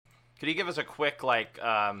Could you give us a quick, like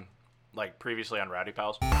previously on Rowdy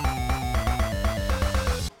Pals?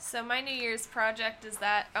 So my New Year's project is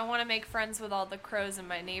that I want to make friends with all the crows in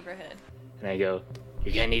my neighborhood. And I go,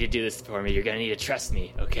 you're gonna need to do this for me. You're gonna need to trust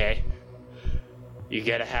me, okay? You're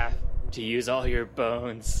gonna have to use all your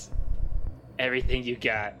bones, everything you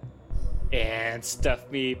got, and stuff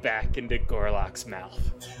me back into Gorelock's mouth.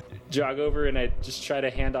 Jog over and I just try to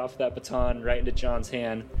hand off that baton right into John's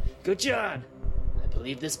hand. Go, John! I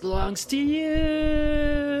believe this belongs to you!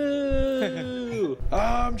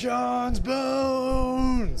 I'm John's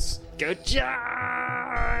bones! Go,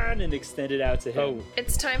 John! And extend it out to him.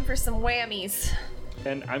 It's time for some whammies.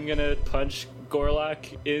 And I'm gonna punch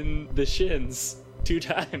Gorelock in the shins 2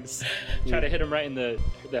 times. Try to hit him right in the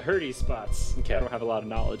hurty spots. Okay. I don't have a lot of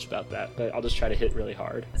knowledge about that, but I'll just try to hit really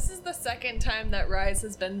hard. This is the second time that Rise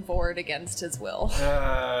has been bored against his will.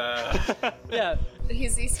 Yeah.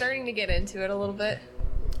 He's starting to get into it a little bit.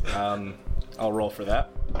 I'll roll for that.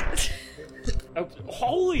 Oh,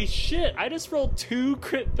 holy shit! I just rolled 2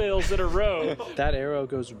 crit fails in a row. That arrow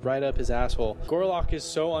goes right up his asshole. Gorelock is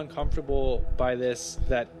so uncomfortable by this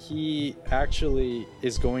that he actually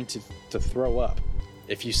is going to throw up.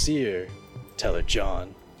 If you see her, tell her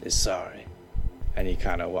John is sorry. And he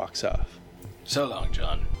kind of walks off. So long,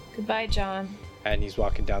 John. Goodbye, John. And he's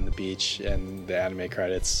walking down the beach and the anime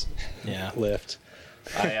credits lift.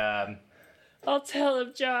 I'll tell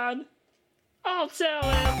him, John. I'll tell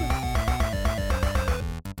him.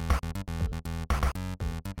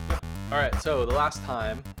 Alright, so the last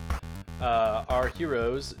time, our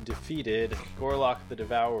heroes defeated Gorelock the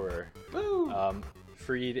Devourer. Woo!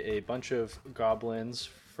 Freed a bunch of goblins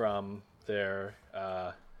from their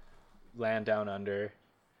land down under,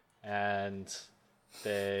 and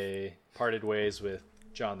they parted ways with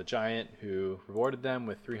John the Giant, who rewarded them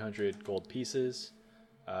with 300 gold pieces,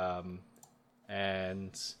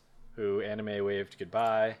 and who anime waved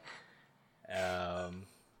goodbye,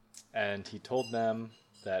 and he told them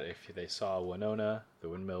that if they saw Winona, the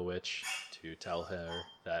Windmill Witch, to tell her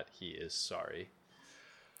that he is sorry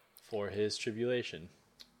for his tribulation.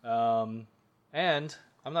 And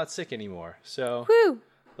I'm not sick anymore, so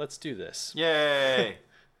let's do this. Yay!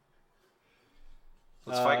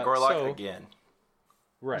 Let's fight Gorelock again.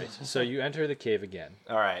 Right, so you enter the cave again.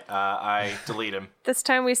 All right, I delete him. This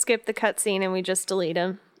time we skip the cutscene and we just delete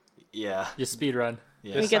him. Yeah. You speedrun.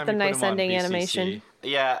 Yeah. We get the nice ending animation.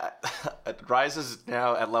 Yeah, Rise is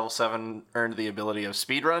now at level 7, earned the ability of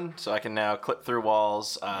speedrun, so I can now clip through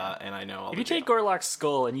walls, and I know all If you take Gorelock's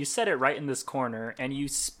skull and you set it right in this corner, and you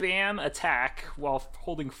spam attack while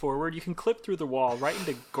holding forward, you can clip through the wall right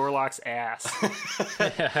into Gorelock's ass.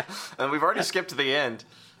 And we've already skipped to the end.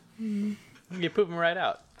 You poop him right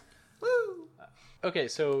out. Woo! Okay,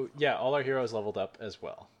 so yeah, all our heroes leveled up as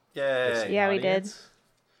well. Yay! Yeah, we did.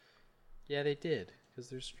 Yeah, they did, because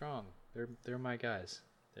they're strong. They're my guys.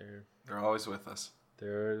 They're always with us.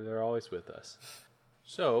 They're always with us.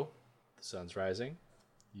 So, the sun's rising.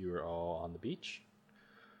 You are all on the beach.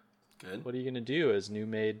 Good. What are you gonna do as new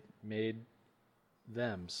made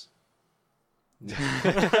thems?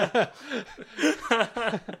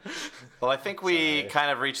 Well, I think we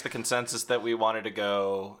kind of reached the consensus that we wanted to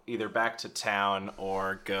go either back to town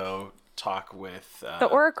or go talk with The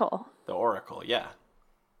Oracle. The Oracle, yeah.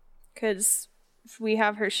 Because we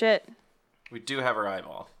have her shit. We do have her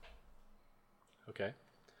eyeball. Okay.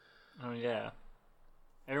 Oh, yeah.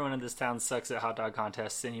 Everyone in this town sucks at hot dog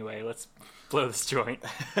contests anyway. Let's blow this joint.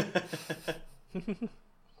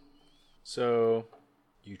 So,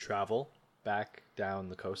 you travel back down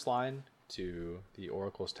the coastline to the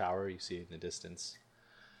Oracle's tower. You see it in the distance.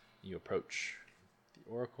 You approach. The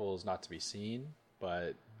Oracle is not to be seen,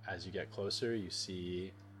 but as you get closer, you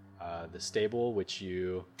see the stable, which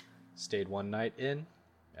you stayed one night in,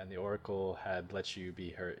 and the Oracle had let you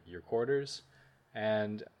be your quarters.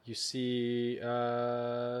 And you see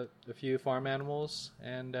a few farm animals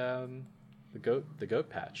and the goat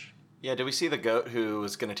patch. Yeah, did we see the goat who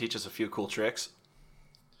was going to teach us a few cool tricks?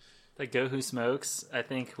 The goat who smokes, I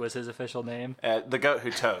think, was his official name. The goat who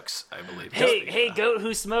tokes, I believe. Hey, goat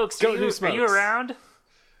who smokes. Goat who smokes. Are you around?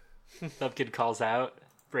 That kid calls out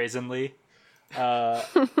brazenly.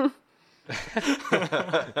 With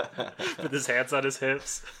his hands on his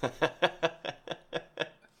hips.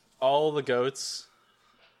 All the goats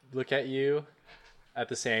look at you at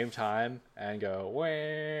the same time and go, wah,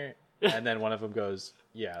 and then one of them goes,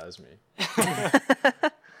 yeah, that's me.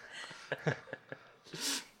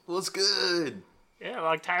 What's good? Yeah,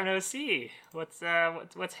 long time no see. What's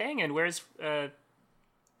hanging? Where's the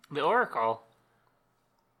Oracle?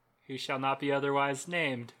 Who shall not be otherwise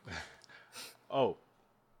named? Oh,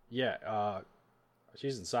 yeah,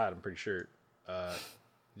 She's inside, I'm pretty sure.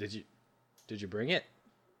 Did you bring it?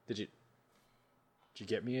 Did you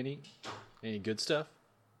get me any good stuff?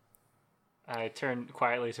 I turn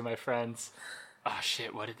quietly to my friends. Oh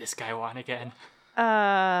shit, what did this guy want again?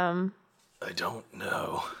 I don't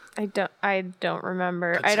know. I don't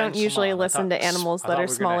remember. I don't usually listen to animals that are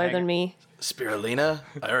smaller than me. Spirulina?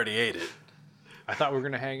 I already ate it. I thought we were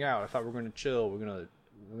gonna hang out. I thought we were gonna chill. We're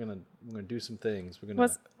gonna do some things. We're gonna.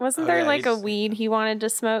 Wasn't there like a weed he wanted to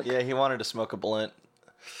smoke? Yeah, he wanted to smoke a blunt.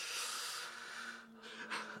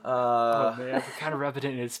 Oh man, we're kind of rubbing it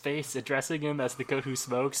in his face, addressing him as the goat who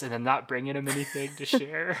smokes, and then not bringing him anything to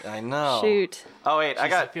share. I know. Shoot. Oh wait,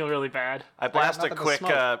 I feel really bad. I blast a nothing to quick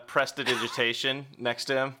smoke. prestidigitation next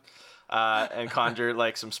to him, and conjure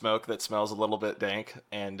like some smoke that smells a little bit dank,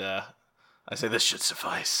 and I say this should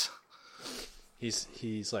suffice.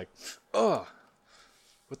 He's like, oh,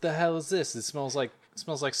 what the hell is this? It smells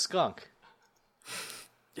like skunk.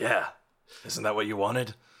 Yeah, isn't that what you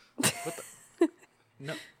wanted?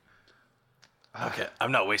 No. Okay,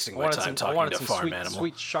 I'm not wasting my time talking to farm animal.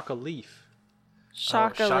 Sweet shaka leaf.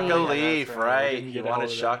 Shaka Shaka leaf. leaf, Yeah, that's right. I right? didn't You get a wanted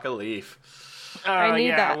hold of shaka leaf. I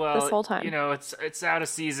knew that this whole time. You know, it's out of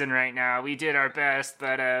season right now. We did our best,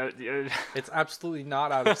 but It's absolutely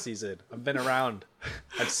not out of season. I've been around.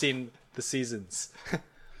 I've seen the seasons.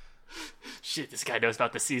 shit, this guy knows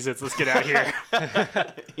about the seasons. Let's get out of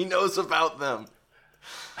here. He knows about them.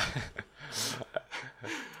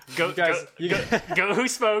 Go who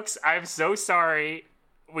smokes. I'm so sorry.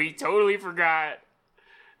 We totally forgot.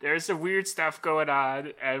 There's some weird stuff going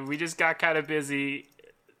on, and we just got kind of busy.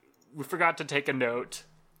 We forgot to take a note.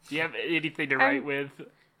 Do you have anything to write with?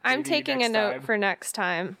 I'm Maybe taking a next note time? for next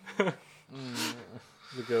time.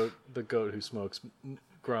 The goat who smokes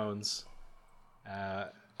groans. I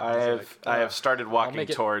have started walking make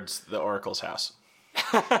it- towards the Oracle's house.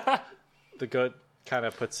 The goat kind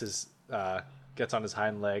of puts his gets on his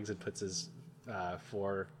hind legs and puts his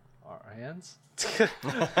four hands.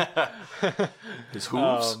 His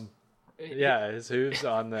hooves. Yeah, his hooves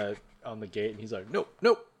on the gate, and he's like,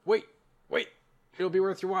 "Nope, wait, it'll be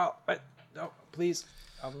worth your while. But no, please,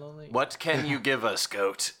 I'm lonely." What can you give us,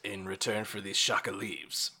 goat, in return for these shaka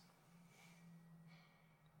leaves?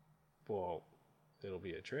 Well, it'll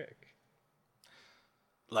be a trick.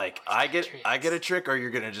 Like I get a trick, or you're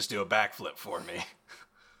gonna just do a backflip for me?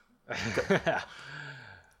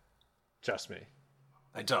 Trust me.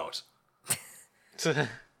 I don't.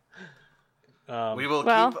 Um, We will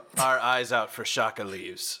well- keep our eyes out for shaka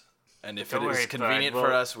leaves, and if Don't it is worry, convenient bud. for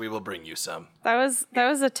We'll- us, we will bring you some. That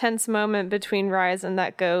was a tense moment between Rise and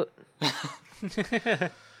that goat.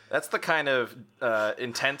 That's the kind of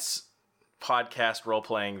intense podcast role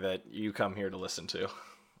playing that you come here to listen to.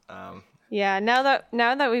 Yeah, now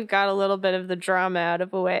that we've got a little bit of the drama out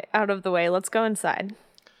of the way, let's go inside.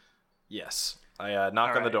 Yes, I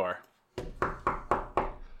knock on the right. door.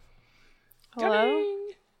 Hello?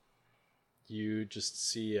 You just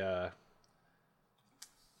see the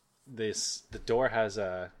door has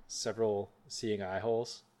several seeing eye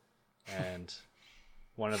holes, and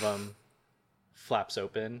one of them flaps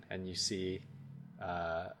open, and you see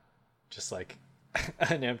just like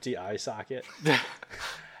an empty eye socket.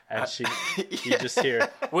 And you just hear,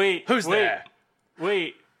 Wait, "Who's there?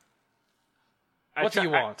 Wait. What do you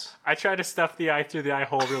want?" I try to stuff the eye through the eye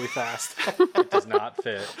hole really fast. It does not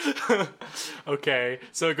fit. Okay,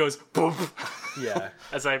 so it goes boom Yeah.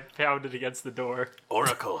 as I pound it against the door.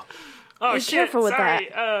 Oracle, Oh Be shit! careful with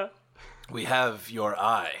sorry. we have your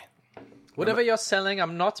eye. Whatever you're selling,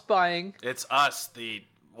 I'm not buying. It's us, the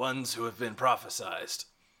ones who have been prophesized.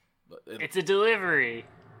 But It's a delivery,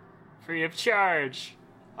 free of charge.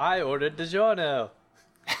 I ordered DiGiorno.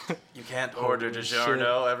 you can't order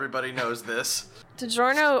DiGiorno. Everybody knows this.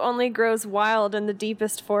 DiGiorno only grows wild in the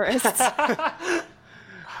deepest forests.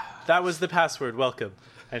 That was the password. Welcome.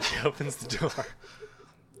 And she opens the door.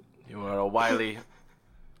 You are a wily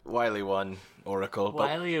one, Oracle. But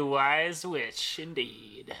Wily a wise witch,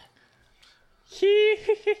 indeed.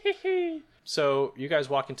 So you guys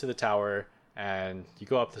walk into the tower, and you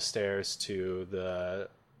go up the stairs to the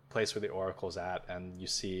place where the oracle's at, and you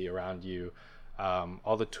see around you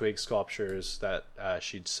all the twig sculptures that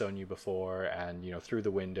she'd sewn you before, and through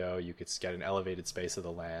the window you could get an elevated space of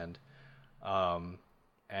the land,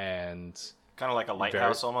 and kind of like a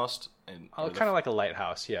lighthouse almost. kind of like a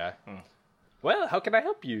lighthouse, yeah. Well, how can I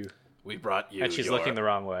help you? We brought you And she's your looking the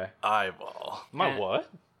wrong way. eyeball. My what?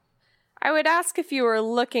 I would ask if you were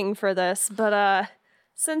looking for this, but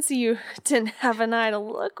since you didn't have an eye to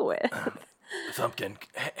look with. Thumpkin,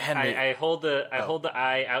 hand me. I hold the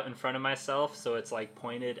eye out in front of myself, so it's like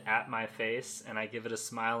pointed at my face, and I give it a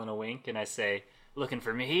smile and a wink, and I say, looking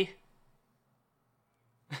for me?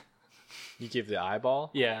 You give the eyeball?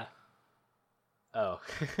 Yeah. Oh.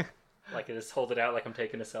 Like I just hold it out like I'm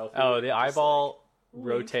taking a selfie. Oh, the Just eyeball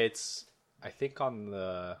rotates, I think, on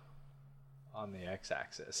the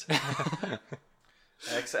x-axis.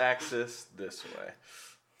 X-axis this way.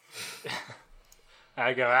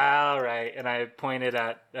 I go, all right, and I pointed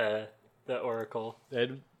at the oracle.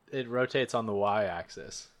 It rotates on the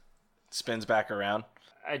y-axis. Spins back around.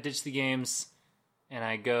 I ditch the games, and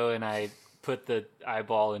I go and I put the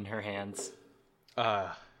eyeball in her hands.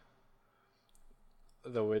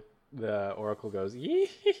 The oracle goes, yee,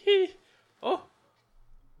 oh,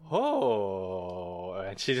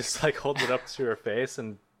 and she just like holds it up to her face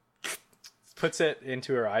and puts it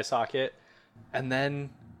into her eye socket, and then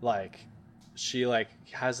like she like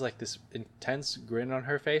has like this intense grin on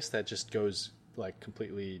her face that just goes like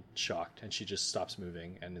completely shocked, and she just stops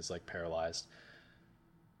moving and is like paralyzed.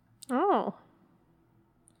 Oh.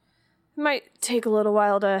 It might take a little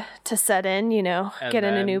while to set in, you know, And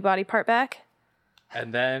getting a then- new body part back.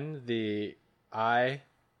 And then the eye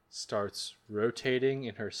starts rotating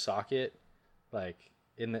in her socket, like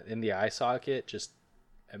in the eye socket, just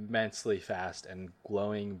immensely fast and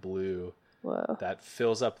glowing blue. Whoa. That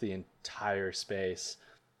fills up the entire space.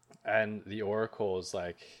 And the oracle is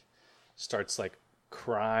like starts like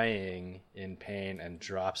crying in pain and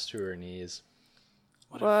drops to her knees.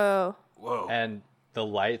 Whoa. Whoa. And the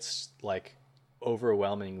light's like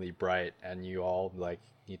overwhelmingly bright, and you all like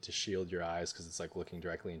need to shield your eyes because it's like looking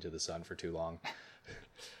directly into the sun for too long.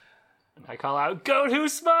 And I call out, "Goat who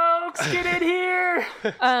smokes, get in here!"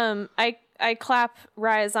 I clap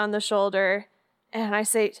Rise on the shoulder and I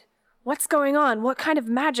say, "What's going on? What kind of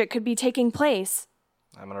magic could be taking place?"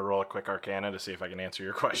 I'm going to roll a quick arcana to see if I can answer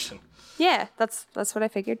your question. Yeah, that's what I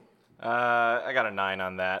figured. I got a 9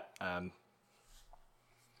 on that.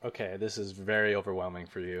 Okay, this is very overwhelming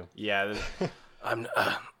for you. Yeah,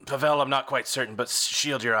 Pavel, I'm not quite certain, but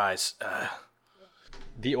shield your eyes.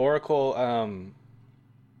 The oracle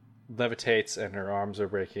levitates and her arms are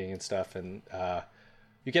breaking and stuff, and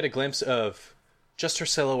you get a glimpse of just her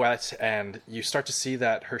silhouette, and you start to see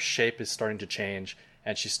that her shape is starting to change,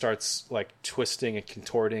 and she starts like twisting and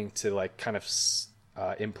contorting to like kind of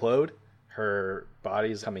implode. Her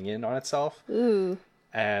body's coming in on itself. Ooh.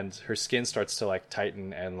 And her skin starts to like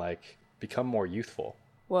tighten and like become more youthful.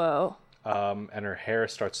 Whoa. And her hair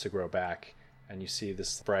starts to grow back, and you see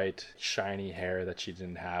this bright, shiny hair that she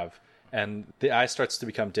didn't have. And the eye starts to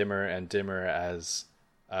become dimmer and dimmer as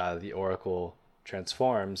the oracle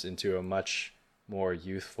transforms into a much more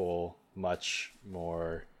youthful, much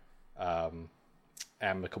more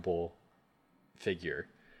amicable figure,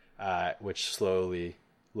 which slowly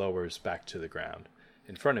lowers back to the ground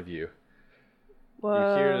in front of you. Whoa.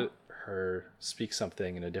 You hear her speak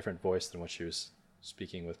something in a different voice than what she was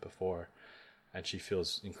speaking with before, and she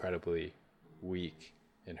feels incredibly weak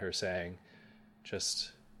in her saying,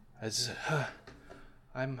 just as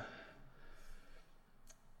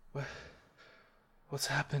what's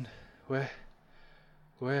happened? Where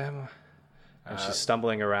am I? And she's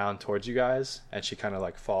stumbling around towards you guys, and she kind of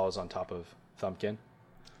like falls on top of Thumpkin.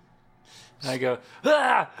 I go,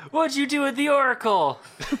 what'd you do with the oracle?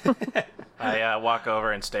 I walk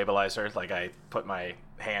over and stabilize her. Like, I put my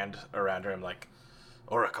hand around her. I'm like,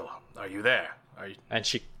 Oracle, are you there? Are you? And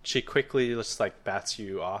she quickly just like bats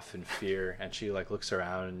you off in fear, and she like looks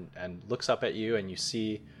around and looks up at you, and you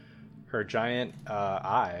see her giant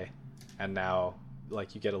eye, and now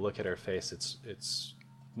like you get a look at her face. It's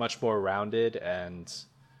much more rounded, and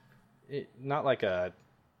not like a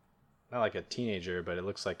teenager, but it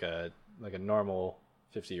looks like a normal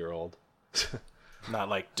 50-year-old. Not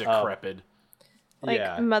like decrepit. Like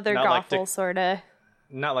Yeah, Mother not Gothel, like sorta.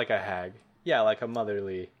 Not like a hag. Yeah, like a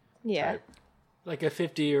motherly Yeah. type. Like a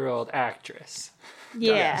 50-year-old actress.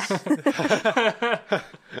 Yeah.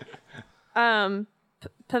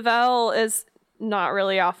 Pavel is not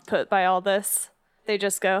really off put by all this. They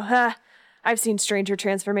just go, I've seen stranger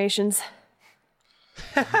transformations.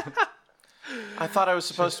 I thought I was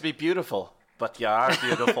supposed to be beautiful, but you are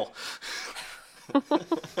beautiful.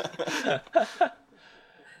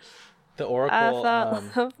 The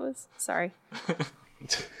oracle. Sorry.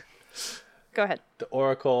 Go ahead. The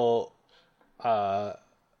oracle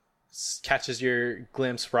catches your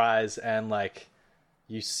glimpse, Rise, and like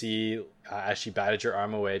you see as she batted your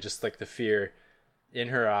arm away, just like the fear in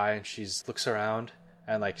her eye, and she looks around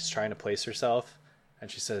and like is trying to place herself,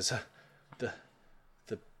 and she says, "The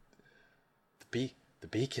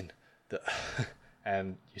beacon,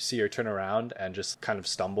 and you see her turn around and just kind of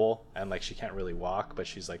stumble, and like she can't really walk, but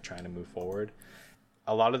she's like trying to move forward.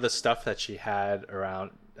 A lot of the stuff that she had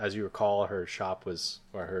around as you recall, her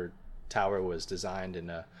tower was designed in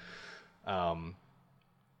a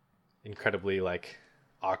incredibly like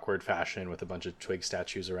awkward fashion with a bunch of twig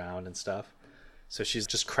statues around and stuff. So she's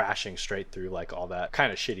just crashing straight through like all that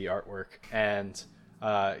kind of shitty artwork and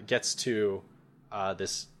gets to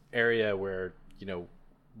this area where, you know,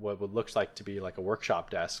 what would look like to be like a workshop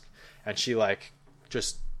desk, and she like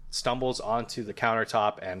just stumbles onto the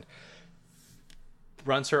countertop and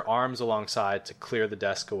runs her arms alongside to clear the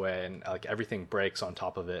desk away, and like everything breaks on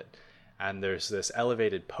top of it. And there's this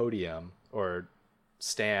elevated podium or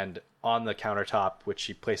stand on the countertop which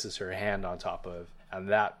she places her hand on top of, and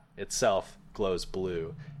that itself glows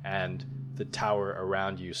blue, and the tower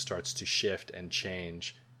around you starts to shift and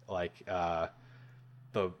change like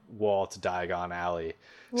the wall to Diagon Alley.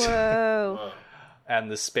 Whoa. And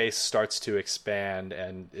the space starts to expand,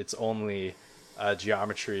 and it's only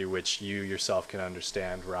geometry which you yourself can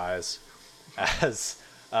understand rise as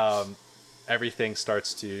everything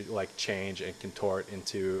starts to like change and contort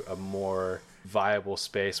into a more viable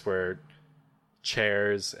space where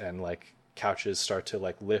chairs and like couches start to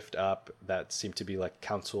like lift up that seem to be like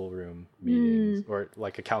council room meetings or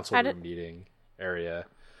like a council room meeting area.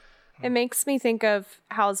 It makes me think of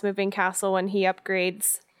Howl's Moving Castle when he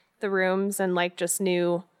upgrades the rooms and like just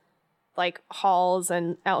new like halls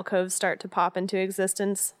and alcoves start to pop into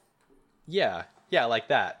existence. Yeah, like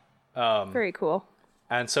that. Very cool.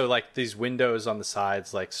 And so like these windows on the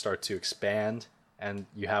sides like start to expand, and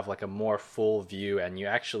you have like a more full view, and you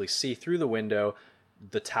actually see through the window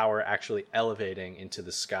the tower actually elevating into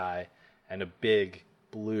the sky, and a big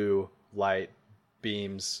blue light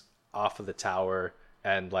beams off of the tower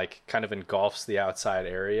and like kind of engulfs the outside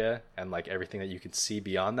area and like everything that you can see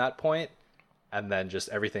beyond that point, and then just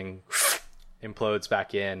everything implodes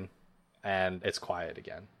back in and it's quiet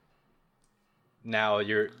again. Now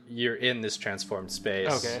you're in this transformed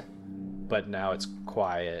space. Okay. But now it's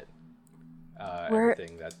quiet.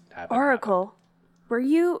 Everything that happened. Oracle, were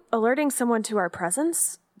you alerting someone to our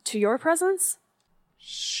presence? To your presence?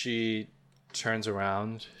 She turns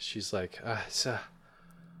around. She's like, I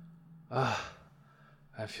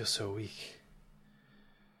feel so weak.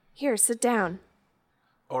 Here, sit down.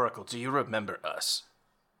 Oracle, do you remember us?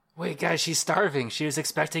 Wait, guys, she's starving. She was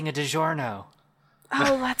expecting a DiGiorno.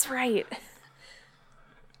 Oh, that's right.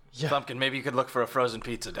 Yeah. Thumpkin, maybe you could look for a frozen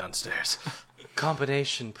pizza downstairs.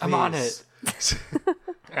 Combination, please. I'm on it.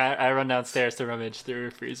 I run downstairs to rummage through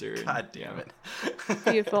her freezer. God damn it.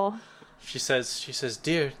 Beautiful. She says,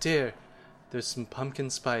 dear, there's some pumpkin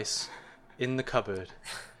spice in the cupboard.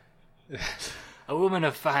 A woman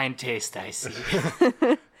of fine taste, I see.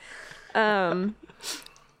 Pavel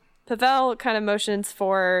kind of motions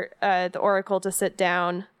for the Oracle to sit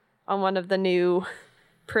down on one of the new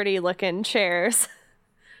pretty looking chairs.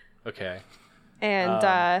 Okay. And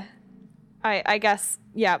I guess,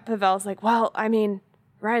 yeah, Pavel's like, well, I mean,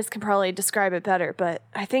 Rise can probably describe it better, but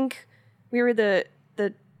I think we were the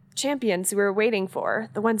champions we were waiting for,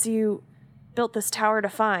 the ones you built this tower to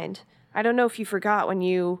find. I don't know if you forgot when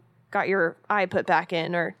you got your eye put back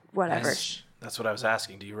in or whatever. That's what I was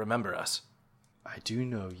asking. Do you remember us? I do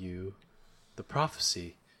know you. The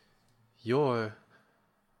prophecy. You're...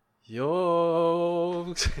 She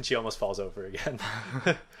almost falls over again.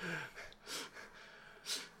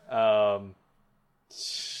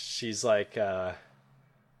 She's like,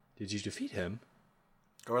 did you defeat him?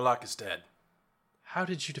 Gorelock is dead. How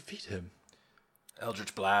did you defeat him?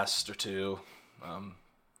 Eldritch Blast or two.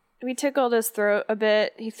 We tickled his throat a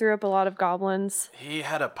bit. He threw up a lot of goblins. He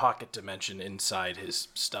had a pocket dimension inside his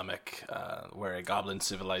stomach where a goblin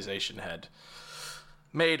civilization had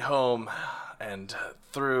made home, and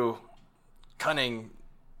through cunning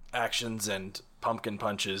actions and pumpkin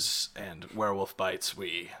punches and werewolf bites,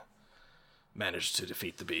 we managed to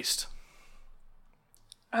defeat the beast.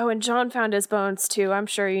 Oh, and John found his bones too. I'm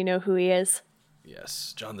sure you know who he is.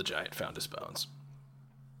 Yes, John the Giant found his bones.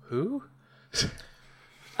 Who?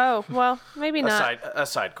 Oh, well, maybe not. A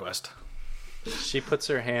side quest. She puts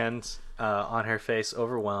her hand on her face,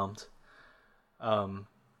 overwhelmed.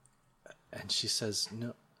 And she says,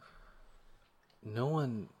 no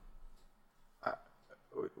one...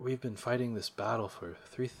 we've been fighting this battle for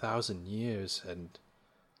 3,000 years, and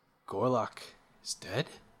Gorelock is dead?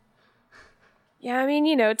 Yeah, I mean,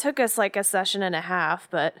 it took us like a session and a half,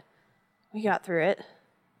 but we got through it.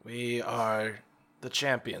 We are the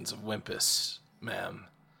champions of Wimpus, ma'am.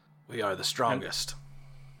 We are the strongest.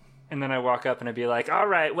 And then I walk up and I'd be like, all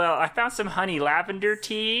right, well, I found some honey lavender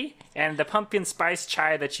tea and the pumpkin spice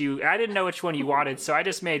chai I didn't know which one you wanted, so I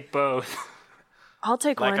just made both. I'll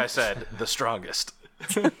take one. Like I said, the strongest.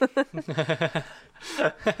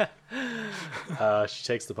 She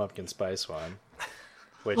takes the pumpkin spice one,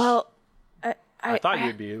 which Well, I thought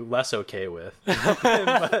you'd be less okay with. He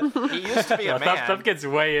used to be a man. Pumpkin's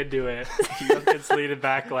way into it. Pumpkin's leaning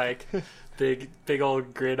back like big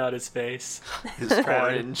old grin on his face. His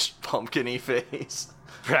orange pumpkin-y face.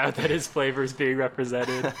 Proud that his flavor is being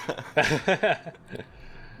represented.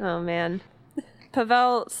 oh man.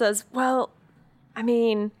 Pavel says, well, I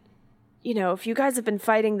mean, you know, if you guys have been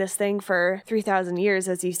fighting this thing for 3,000 years,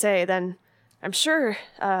 as you say, then I'm sure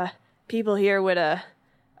people here would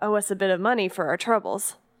owe us a bit of money for our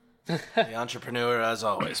troubles. The entrepreneur, as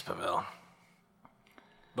always, Pavel.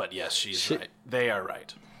 But yes, she's right. They are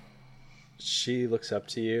right. She looks up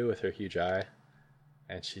to you with her huge eye,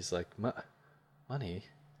 and she's like, money?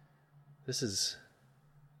 This is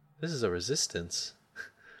a resistance.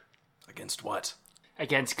 Against what?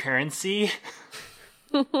 Against currency?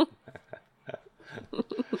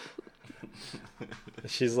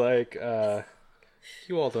 She's like,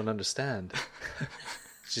 you all don't understand.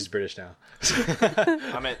 She's British now.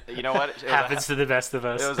 I mean, you know what? Happens to the best of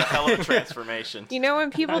us. It was a hell of a transformation. You know, when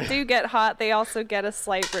people do get hot, they also get a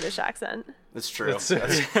slight British accent. That's true. That's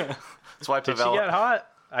why Did Pavel... she get hot?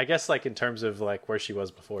 I guess, like, in terms of, like, where she was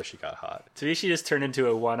before she got hot. To me, she just turned into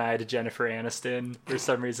a one-eyed Jennifer Aniston. For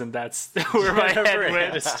some reason, that's where my head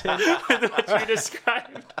went with what you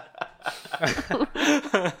described.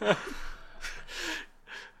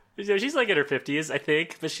 So she's like in her 50s, I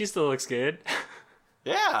think, but she still looks good.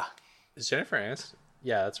 Yeah. Is Jennifer Aniston?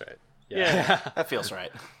 Yeah, that's right. Yeah. That feels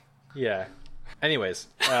right. Yeah. Anyways,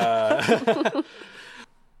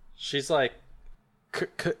 she's like,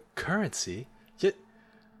 currency?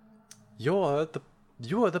 You're the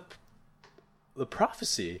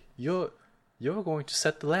prophecy. You're going to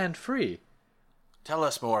set the land free. Tell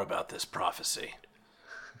us more about this prophecy.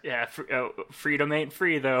 Yeah, freedom ain't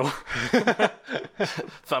free, though.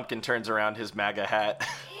 Thumpkin turns around his MAGA hat.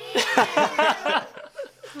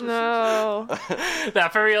 No.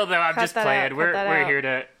 Not for real, though. I'm Cut just that playing. out, We're cut that here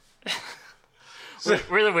to.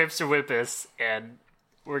 we're the Whips or Whippus, and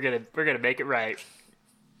we're gonna make it right.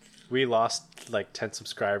 We lost like 10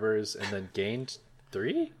 subscribers and then gained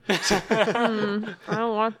 3? I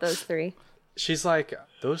don't want those 3. She's like,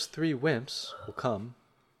 those 3 wimps will come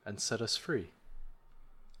and set us free.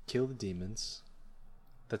 Kill the demons.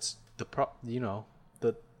 That's the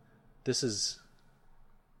this is...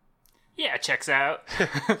 Yeah, checks out.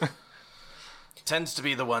 Tends to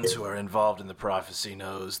be the ones who are involved in the prophecy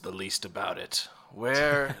knows the least about it.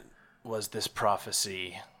 Where was this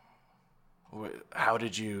prophecy? How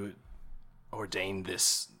did you ordain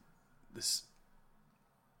this?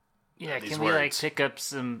 Yeah, these can we like words? pick up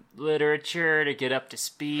some literature to get up to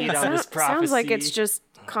speed on this prophecy? Sounds like it's just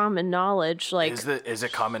common knowledge. Like, Is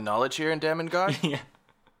it common knowledge here in Damengard? Yeah.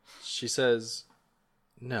 She says,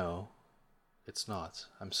 no, it's not.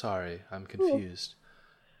 I'm sorry. I'm confused.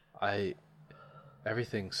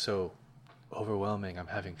 Everything's so overwhelming. I'm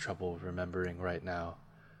having trouble remembering right now.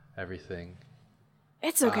 Everything.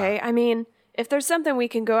 it's okay. I mean, if there's something we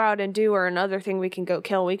can go out and do or another thing we can go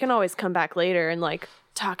kill, we can always come back later and like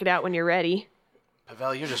talk it out when you're ready.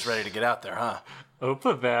 Pavel, you're just ready to get out there, huh? Oh,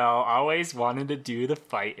 Pavel, always wanting to do the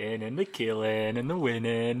fighting and the killing and the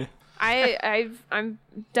winning. I'm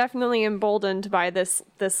definitely emboldened by this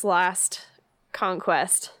last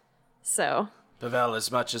conquest. So Pavel,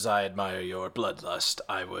 as much as I admire your bloodlust,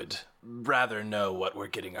 I would rather know what we're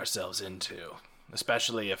getting ourselves into.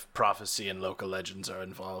 Especially if prophecy and local legends are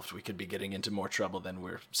involved, we could be getting into more trouble than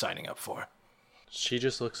we're signing up for. She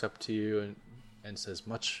just looks up to you and says,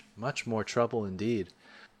 much, much more trouble indeed.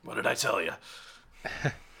 What did I tell you?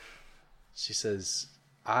 She says,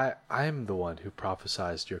 I'm the one who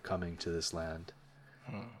prophesied your coming to this land.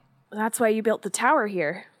 that's why you built the tower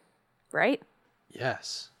here, right?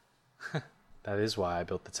 Yes. That is why I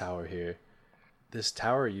built the tower here. This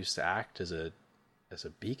tower used to act as a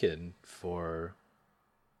beacon for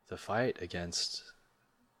the fight against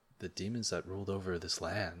the demons that ruled over this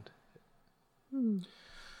land.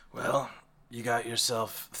 Well, you got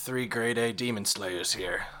yourself 3 grade A demon slayers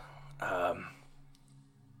here.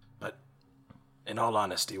 But in all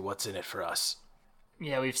honesty, what's in it for us?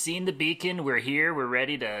 Yeah, we've seen the beacon. We're here. We're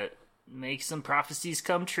ready to make some prophecies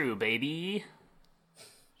come true, baby.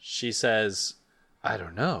 She says, I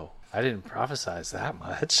don't know. I didn't prophesize that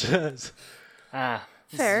much. This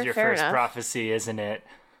Fair, is your fair first enough. prophecy, isn't it?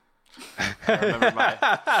 I remember my...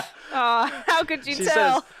 Oh, how could you She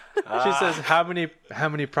tell? She says, how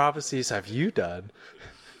many prophecies have you done?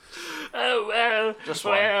 Oh, well. Just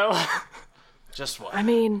one. well. Just one. I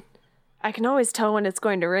mean, I can always tell when it's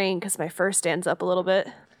going to rain because my fur stands up a little bit.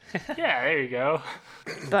 Yeah, there you go.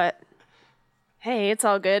 But Hey, it's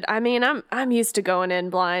all good. I mean, I'm used to going in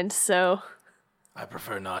blind, so I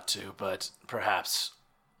prefer not to, but perhaps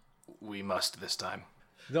we must this time.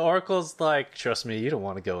 The Oracle's like, trust me, you don't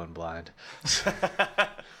want to go in blind.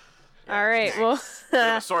 all right. Well, Bit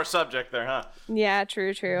of a sore subject there, huh? yeah,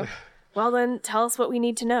 true. Well, then tell us what we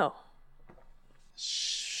need to know.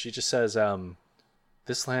 She just says,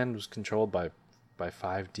 this land was controlled by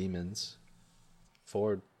 5 demons.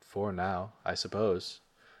 Four now, I suppose.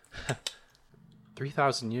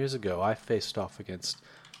 3,000 years ago, I faced off against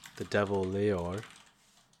the devil Leor,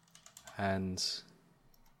 and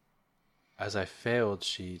as I failed,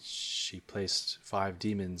 she placed 5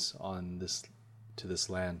 demons on this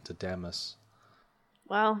land to damn us.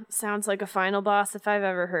 Well, sounds like a final boss if I've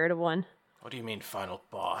ever heard of one. What do you mean, final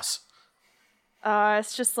boss?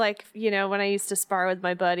 It's just like, when I used to spar with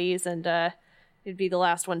my buddies and it'd be the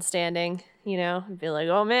last one standing, I'd be like,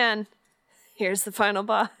 oh man, here's the final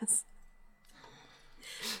boss.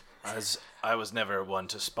 As I was never one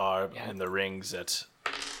to spar in the rings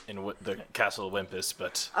in the Castle Wimpus,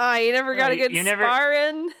 but You never got a good spar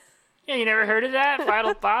in? Yeah, you never heard of that?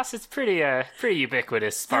 Final boss? It's pretty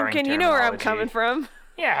ubiquitous sparring Pumpkin, you know where I'm coming from.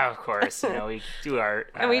 Yeah, of course. We do our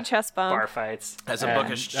and we chest bump. bar fights. as a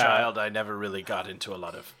bookish child, I never really got into a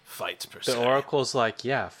lot of fights per se. The Oracle's like,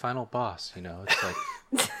 yeah, final boss, It's like...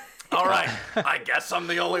 All right, I guess I'm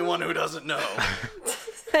the only one who doesn't know.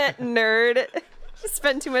 Nerd. You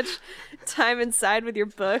spend too much time inside with your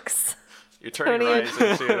books. You're turning Rise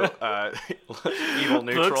into evil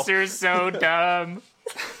neutral. Books are so dumb.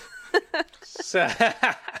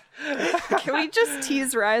 Can we just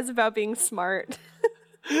tease Rise about being smart?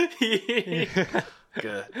 Good.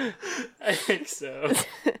 I think so.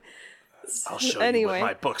 I'll show you what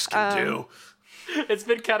my books can do. It's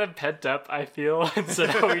been kind of pent up, I feel. And so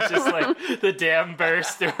we just the dam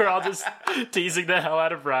burst. We're all just teasing the hell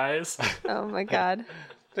out of Rise. Oh my god. I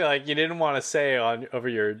feel like you didn't want to say over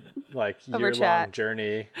your year-long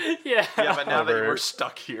journey. Yeah. Yeah, but now that we're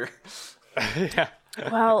stuck here. Yeah.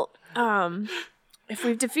 Well, if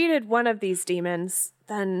we've defeated one of these demons,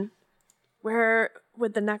 then where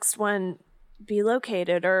would the next one be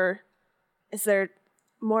located? Or is there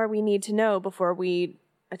more we need to know before we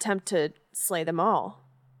attempt to slay them all?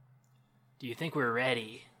 Do you think we're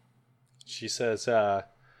ready? She says, well,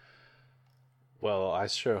 I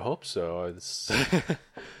sure hope so.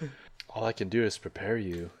 All I can do is prepare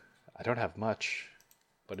you. I don't have much,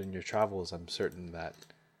 but in your travels, I'm certain that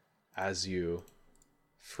as you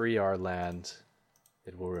free our land,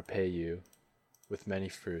 it will repay you with many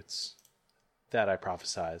fruits. That I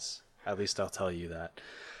prophesize. At least I'll tell you that.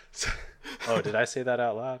 Oh, did I say that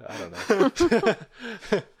out loud? I don't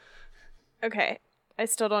know. Okay. I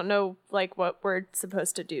still don't know, what we're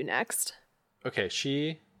supposed to do next. Okay,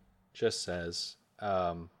 she just says,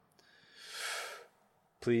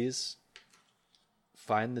 please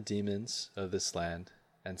find the demons of this land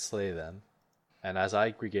and slay them. And as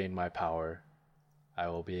I regain my power, I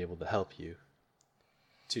will be able to help you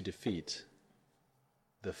to defeat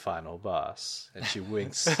the final boss. And she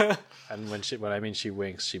winks. And when I mean she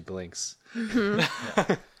winks, she blinks.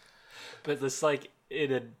 Mm-hmm. But this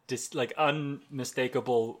in a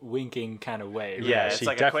unmistakable winking kind of way. Right? Yeah, It's she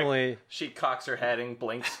like definitely. She cocks her head and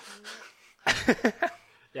blinks.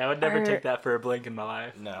 Yeah, I would never take that for a blink in my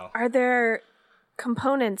life. No. Are there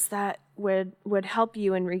components that would help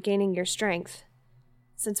you in regaining your strength?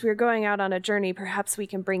 Since we're going out on a journey, perhaps we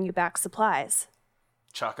can bring you back supplies.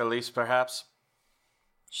 Chocolate, perhaps?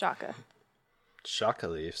 Shaka. Shaka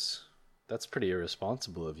leaves. That's pretty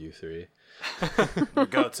irresponsible of you three. Your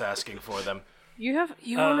goat's asking for them. You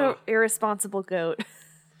own an irresponsible goat.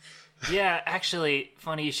 Yeah, actually,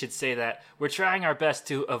 funny you should say that. We're trying our best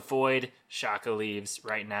to avoid Shaka leaves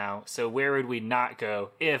right now. So where would we not go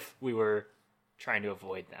if we were trying to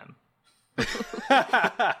avoid them?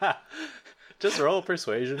 Just roll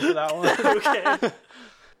persuasion for that one. Okay.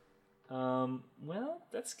 Well,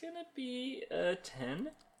 that's gonna be a 10.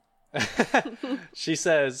 She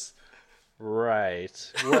says,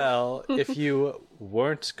 right. Well, if you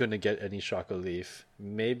weren't going to get any Shaka leaf,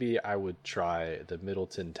 maybe I would try the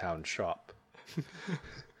Middleton town shop.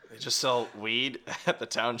 They just sell weed at the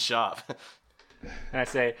town shop. And I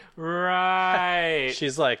say, right.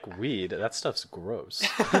 She's like, weed? That stuff's gross.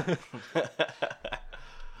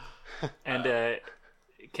 And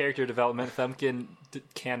character development, Thumbkin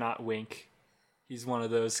cannot wink. He's one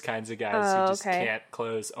of those kinds of guys who just can't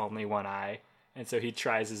close only one eye. And so he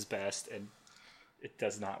tries his best, and it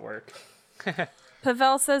does not work.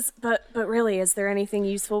 Pavel says, but really, is there anything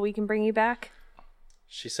useful we can bring you back?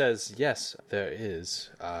 She says, yes, there is.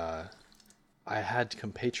 I had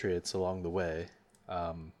compatriots along the way.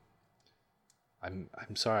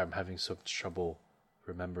 I'm sorry. I'm having so much trouble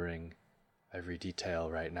remembering every detail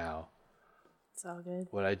right now. It's all good.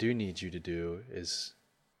 What I do need you to do is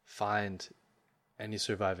find any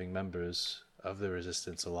surviving members of the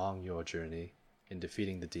Resistance along your journey in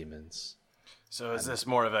defeating the demons. So is this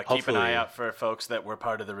more of a keep an eye out for folks that were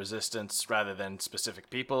part of the Resistance rather than specific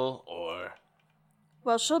people, or?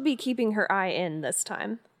 Well, she'll be keeping her eye in this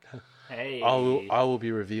time. Hey. I will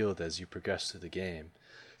be revealed as you progress through the game.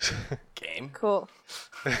 Game? Cool.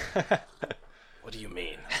 What do you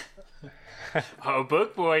mean? Oh,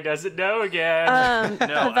 Book Boy doesn't know again. No,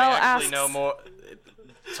 Pavel I actually asks- know more.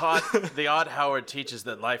 The Odd Howard teaches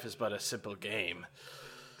that life is but a simple game.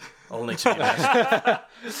 Only to be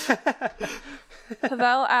mastered.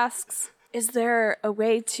 Pavel asks, is there a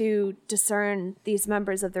way to discern these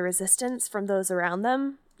members of the Resistance from those around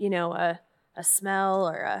them? You know, a smell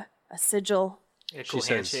or a sigil? A cool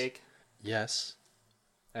says- handshake. Yes.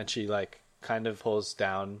 And she kind of pulls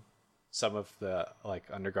down some of the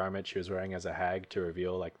undergarment she was wearing as a hag to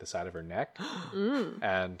reveal the side of her neck.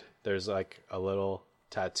 And there's a little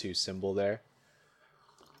tattoo symbol there.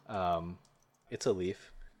 It's a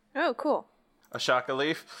leaf. Oh, cool. A shaka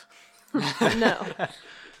leaf? No.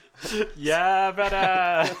 Yeah,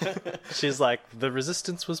 but She's like, the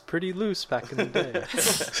Resistance was pretty loose back in the day.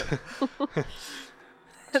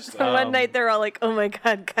 So one night they're all like, oh my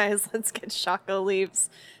god, guys, let's get Shaka leaves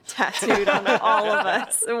tattooed on all of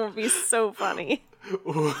us. It will be so funny.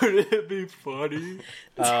 would it be funny?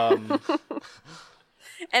 And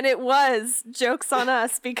it was. Joke's on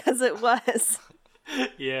us because it was.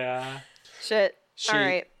 Yeah. Shit. All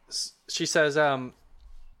right. She says,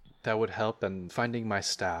 that would help, and finding my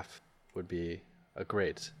staff would be a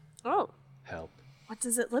great Oh, help. what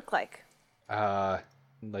does it look like?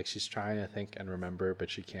 She's trying to think and remember,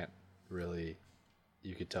 but she can't really.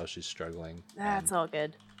 You could tell she's struggling. That's all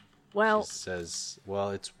good. Well, She says,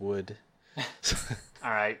 well, it's wood.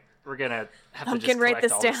 All right. We're going to have to Pumpkin, just write collect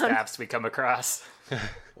this all down. the staffs we come across.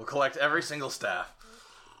 We'll collect every single staff.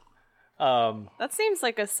 that seems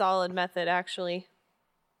like a solid method, actually.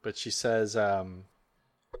 But she says,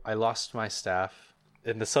 I lost my staff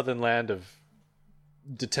in the southern land of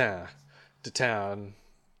Detan. To town.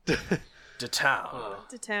 To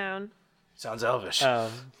town. Sounds elvish.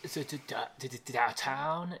 Is it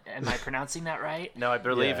downtown? Am I pronouncing that right? No, I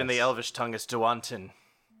believe in the yes. elvish tongue is Duantin.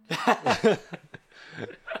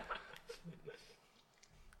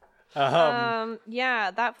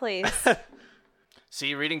 Yeah, that place.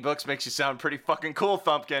 See, reading books makes you sound pretty fucking cool,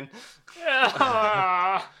 Thumpkin.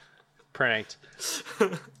 Pranked.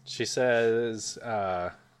 She says,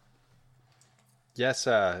 yes,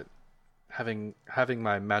 having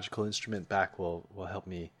my magical instrument back will help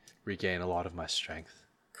me regain a lot of my strength.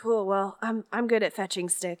 Cool. Well, I'm good at fetching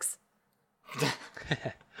sticks.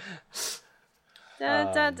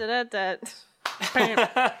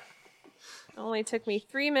 Only took me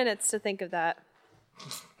 3 minutes to think of that.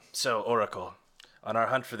 So, Oracle, on our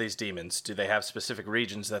hunt for these demons, do they have specific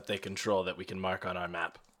regions that they control that we can mark on our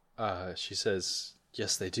map? She says,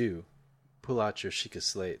 yes, they do. Pull out your Sheikah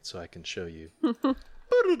slate so I can show you.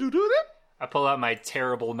 I pull out my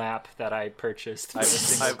terrible map that I purchased with a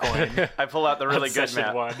single coin. I pull out the really good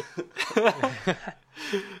Session map. 1.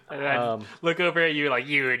 And I look over at you like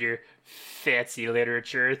you and your fancy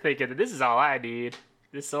literature, thinking that this is all I need.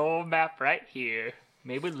 This old map right here,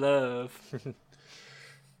 made with love.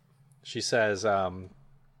 She says, to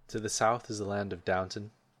the south is the land of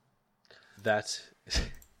Downton. That...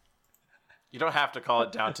 You don't have to call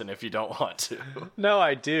it Downton if you don't want to. No,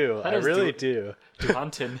 I do. I does really do.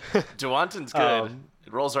 Duantin. Duantin's good.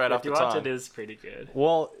 It rolls right off the Duantin tongue. is pretty good.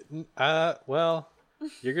 Well,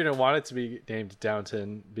 you're gonna want it to be named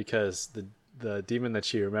Downton because the demon that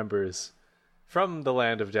she remembers from the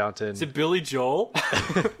land of Downton. Is it Billy Joel?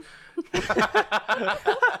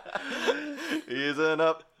 He's an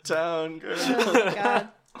uptown girl. Oh, God.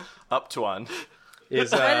 Uptwan.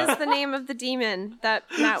 Is What is the name of the demon that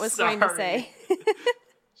Matt was going to say?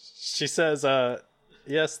 she says,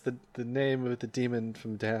 yes, the name of the demon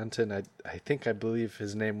from Downton. I believe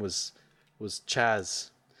his name was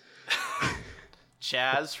Chaz.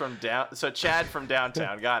 Chad from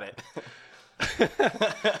downtown. Got it.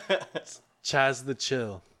 Chaz the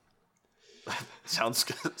Chill.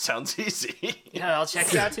 Sounds easy. Yeah, all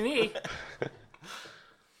checks out to me.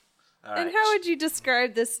 All And right. how would you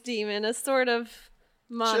describe this demon? A sort of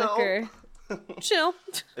moniker. Chill.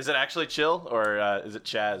 Is it actually Chill or is it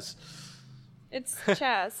Chaz? It's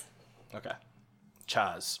Chaz. Okay.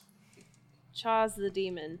 Chaz. Chaz the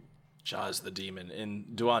demon. Chaz the demon in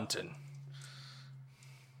Duantin.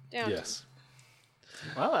 Down. Yes.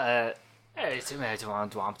 Well, Hey,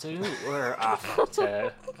 we're off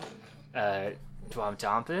to Dwam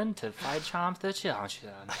Dompin to fight Chomp the Chomp.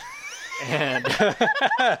 And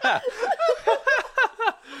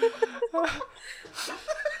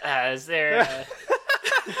is there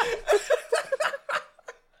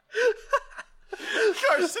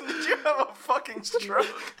Carson, did you have a fucking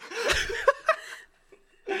stroke?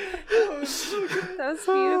 That was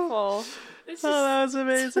beautiful. that was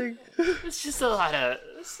amazing. it's just a lot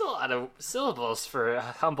of syllables for a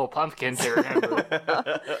humble pumpkin to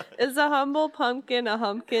remember. Is a humble pumpkin a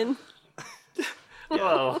humpkin?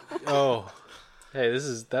 Whoa. Oh, hey,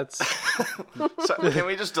 that's So, can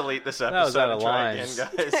we just delete this episode was out of and try lines. again,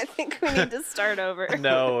 guys? I think we need to start over.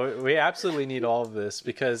 no. We absolutely need all of this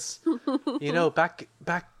because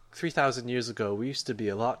back 3,000 years ago, we used to be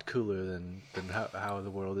a lot cooler than how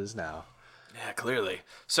the world is now. Yeah, clearly.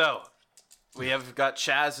 So, we have got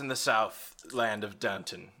Chaz in the south land of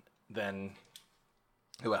Downton. Then,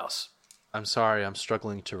 who else? I'm sorry, I'm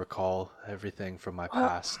struggling to recall everything from my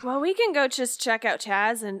past. Well, we can go just check out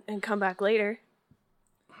Chaz and come back later.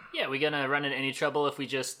 Yeah, we gonna run into any trouble if we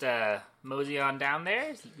just mosey on down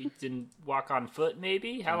there? We didn't walk on foot,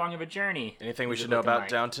 maybe? How long of a journey? Anything we is it should know looking about like?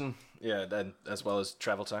 Downton? Yeah, then as well as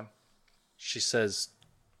travel time. She says,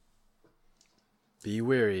 "Be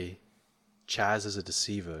wary. Chaz is a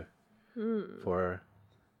deceiver. For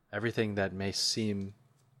everything that may seem,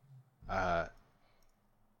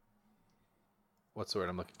 what's the word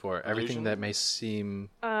I'm looking for? Everything Illusion? that may seem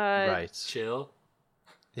right. Chill.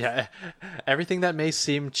 Yeah, everything that may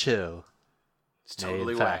seem chill. It's may,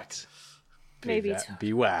 totally in whacked. fact, Maybe.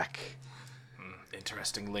 be whack."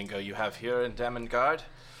 Interesting lingo you have here in Damengard.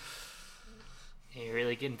 You're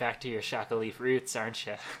really getting back to your Shaka Leaf roots, aren't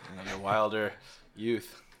you? Your wilder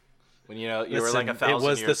youth. When you were Listen, like it 1,000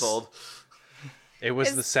 was years this- old. It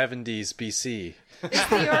was the 70s BC.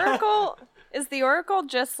 Is the Oracle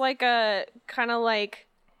just like a kind of like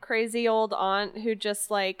crazy old aunt who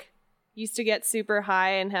just like used to get super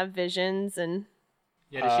high and have visions and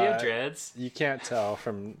Yeah, does she have dreads? You can't tell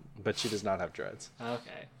but she does not have dreads.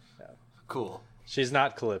 Okay. Cool. She's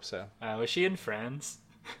not Calypso. Was she in Friends?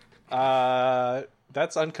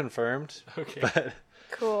 That's unconfirmed. Okay. But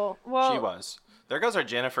cool. Well, She was. There goes our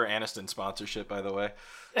Jennifer Aniston sponsorship, by the way.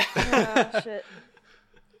 oh, shit.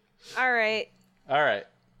 All right. all right.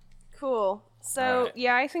 Cool. So All right.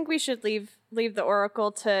 yeah, I think we should leave the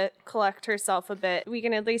Oracle to collect herself a bit. We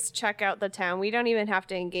can at least check out the town. We don't even have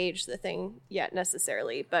to engage the thing yet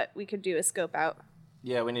necessarily, but we could do a scope out.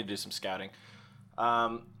 Yeah, we need to do some scouting.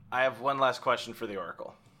 I have one last question for the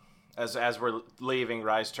Oracle. As we're leaving,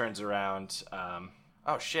 Rise turns around.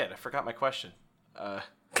 Oh shit! I forgot my question.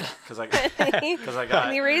 Because I got.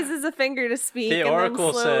 And he raises a finger to speak. The and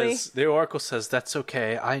Oracle then slowly... says, "That's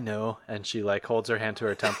okay. I know." And she like holds her hand to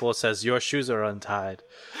her temple, says, "Your shoes are untied."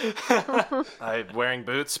 I'm wearing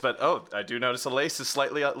boots, but I do notice the lace is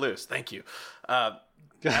slightly loose. Thank you.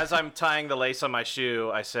 As I'm tying the lace on my shoe,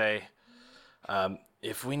 I say,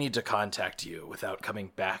 if we need to contact you without coming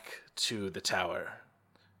back to the tower,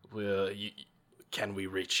 can we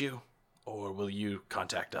reach you, or will you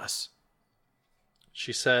contact us?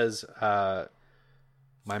 She says, "My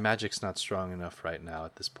magic's not strong enough right now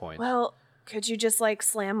at this point." Well, could you just like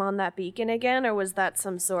slam on that beacon again, or was that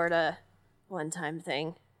some sort of one-time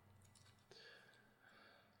thing?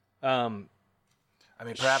 I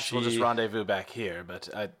mean, perhaps we'll just She- rendezvous back here, but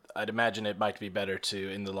I'd imagine it might be better to,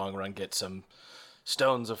 in the long run, get some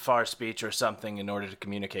stones of far speech or something in order to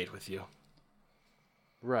communicate with you.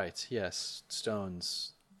 Right. Yes.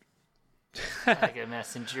 Stones. Like a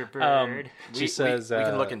messenger bird. She says, we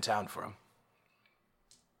can look in town for him.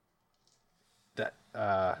 that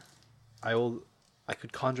I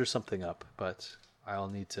could conjure something up, but I'll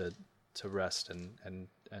need to rest and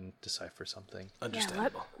decipher something.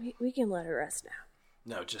 Understandable. We can let her rest now.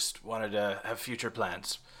 No, just wanted to have future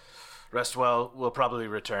plans. Rest well. We'll probably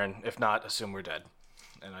return. If not, assume we're dead.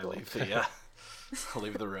 And I leave the I'll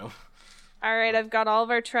leave the room. All right, I've got all of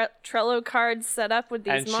our Trello cards set up with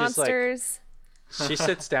these And she's like- monsters. She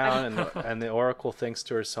sits down and the Oracle thinks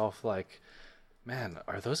to herself like, "Man,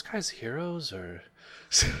 are those guys heroes or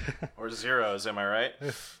Or zeros, am I right?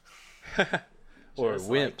 or Just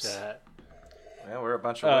like wimps?" that. Yeah, we're a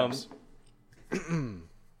bunch of wimps.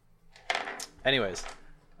 Anyways,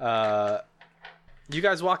 you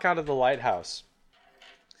guys walk out of the lighthouse.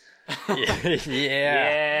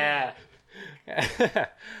 Yeah. Yeah.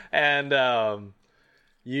 And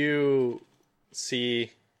you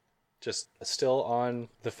see just still on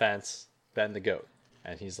the fence Ben the goat,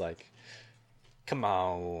 and he's like, come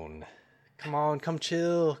on, come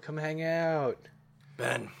chill, come hang out."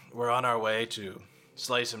 Ben, we're on our way to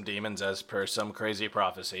slay some demons as per some crazy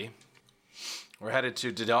prophecy. We're headed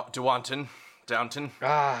to Downton.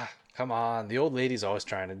 Ah, come on. The old lady's always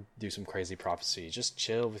trying to do some crazy prophecy. Just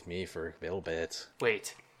chill with me for a little bit.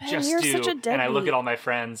 Wait, Ben, just you're do. such a And I look deadbeat. at all my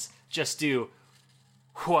friends. Just do.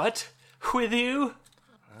 What? With you?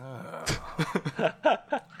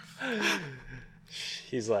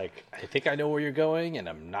 He's like, I think I know where you're going, and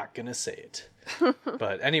I'm not gonna say it.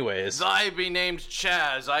 But anyways, Thy be named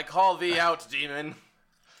Chaz, I call thee out, demon.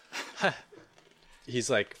 he's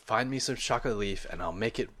like, find me some chocolate leaf, and I'll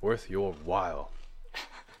make it worth your while.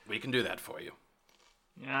 We can do that for you.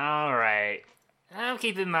 All right. I'm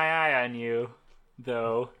keeping my eye on you,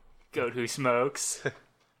 though. Goat who smokes.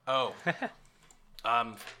 Oh.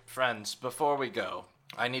 Friends, before we go,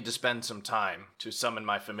 I need to spend some time to summon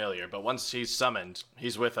my familiar, but once he's summoned,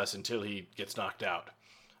 he's with us until he gets knocked out.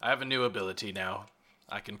 I have a new ability now.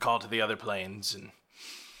 I can call to the other planes and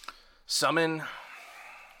summon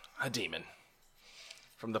a demon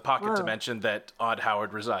from the pocket dimension that Odd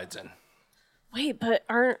Howard resides in. Wait, but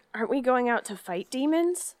aren't we going out to fight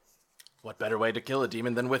demons? What better way to kill a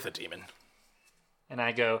demon than with a demon? And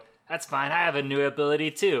I go, that's fine, I have a new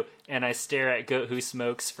ability too. And I stare at Goat who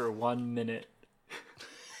smokes for 1 minute.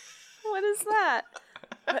 What is that?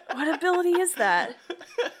 What ability is that?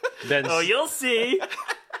 Oh, you'll see.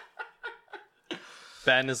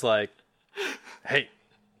 Ben is like, hey,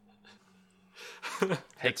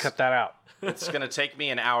 cut that out. It's going to take me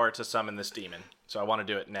an hour to summon this demon, so I want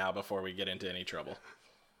to do it now before we get into any trouble.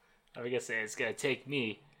 I was gonna say it's gonna take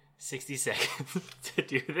me 60 seconds to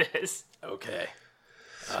do this. Okay.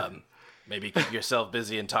 Maybe keep yourself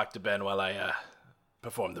busy and talk to Ben while I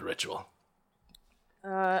perform the ritual.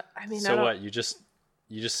 I mean, I So don't... what? You just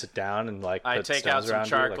sit down and like I put take out stones some around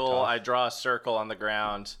you, like, charcoal, talk? I draw a circle on the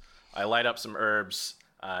ground, I light up some herbs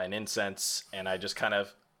and incense, and I just kind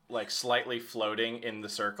of, like, slightly floating in the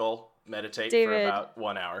circle, meditate for David. about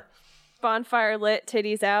 1 hour. Bonfire lit,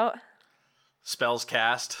 titties out. Spells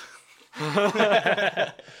cast.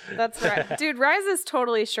 That's right. Dude, Rise is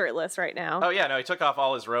totally shirtless right now. Oh, yeah, no, he took off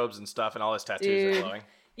all his robes and stuff, and all his tattoos are Dude. glowing.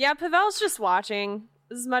 Yeah, Pavel's just watching.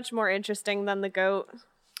 This is much more interesting than the goat.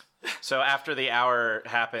 So after the hour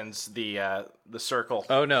happens, the circle...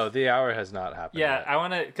 Oh no, the hour has not happened. Yeah, yet. I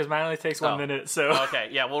wanna, because mine only takes 1 minute, so. Okay,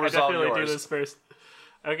 yeah, we'll I resolve definitely yours. do this first.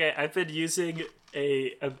 Okay, I've been using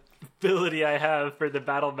a ability I have for the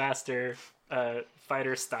Battle Master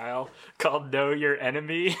fighter style called Know Your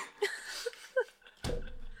Enemy.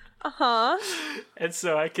 Uh-huh. And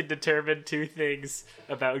so I can determine two things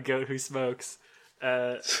about Goat Who Smokes.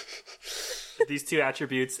 These two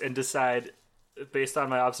attributes and decide, based on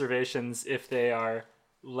my observations, if they are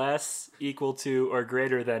less, equal to, or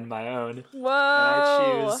greater than my own.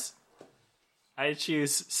 Whoa. And I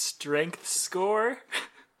choose strength score.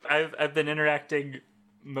 I've been interacting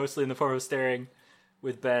mostly in the form of staring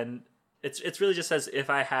with Ben. It's really just as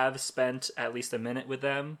if I have spent at least a minute with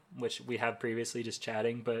them, which we have previously just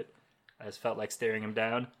chatting, but I just felt like staring him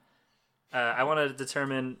down. I want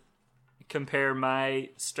to compare my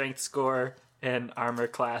strength score and armor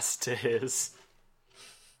class to his.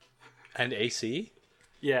 And AC.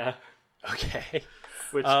 Yeah. Okay.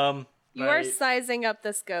 Which You are sizing up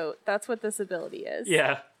this goat. That's what this ability is.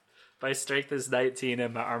 yeah. My strength is 19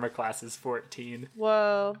 and my armor class is 14.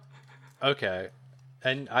 Whoa. Okay.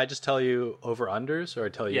 And I just tell you over unders, or I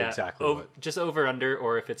tell you Yeah. exactly what? Just over under,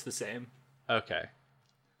 or if it's the same. Okay.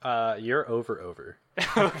 You're over.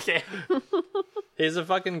 Okay. He's a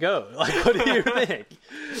fucking goat. Like, what do you think?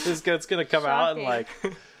 This goat's gonna come out and Shocking.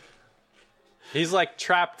 like, he's like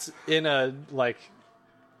trapped in a like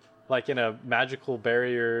in a magical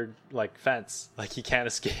barrier like fence. Like he can't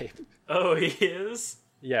escape. Oh, he is?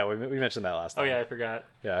 Yeah, we mentioned that last time. Oh, yeah, I forgot.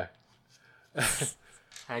 Yeah.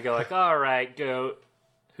 I go like, all right, Goat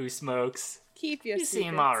Who Smokes. Keep your You seem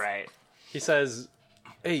secrets. all right. He says,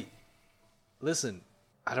 "Hey, listen,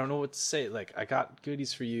 I don't know what to say. Like, I got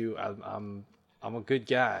goodies for you. I'm a good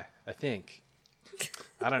guy. I think.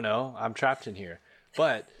 I don't know. I'm trapped in here,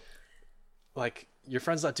 but like, your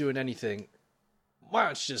friend's not doing anything. Why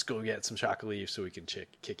don't you just go get some chocolate leaf so we can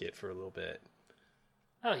kick it for a little bit?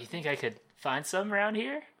 Oh, you think I could find some around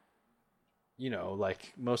here? You know,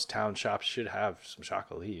 like most town shops should have some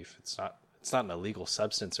chocolate leaf. It's not an illegal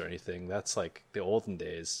substance or anything. That's like the olden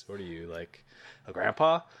days. What are you, like a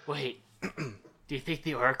grandpa? Wait, do you think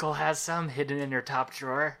the Oracle has some hidden in her top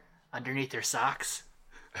drawer underneath her socks?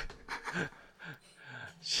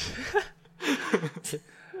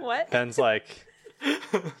 What? Ben's like,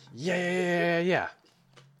 yeah.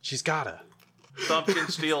 She's gotta. Thumpkin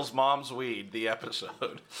steals mom's weed, the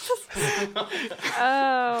episode.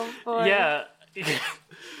 Oh, boy. Yeah,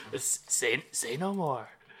 Say no more.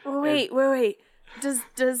 Wait. Does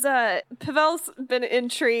Pavel's been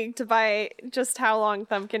intrigued by just how long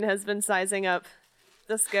Thumbkin has been sizing up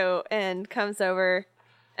this goat and comes over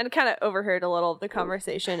and kind of overheard a little of the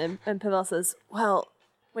conversation and Pavel says, well,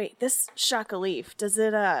 wait, this shaka leaf, does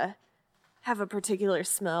it have a particular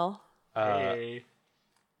smell? Hey.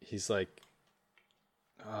 He's like,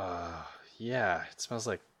 yeah, it smells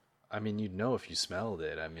like, I mean, you'd know if you smelled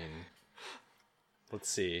it. I mean, let's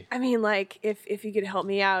see. I mean, like, if you could help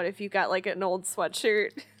me out, if you got, like, an old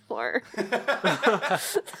sweatshirt or...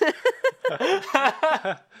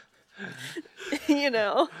 you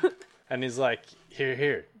know. And he's like,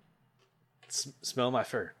 here, smell my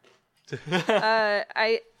fur.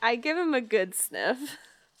 I give him a good sniff.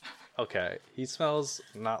 Okay, he smells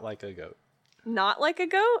not like a goat. Not like a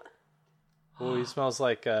goat? Well, he smells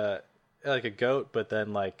like a goat, but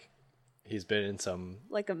then, like, he's been in some...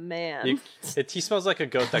 Like a man. He smells like a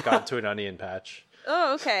goat that got into an onion patch.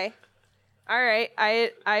 Oh, okay. All right.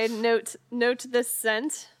 I note this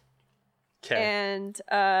scent. Okay. And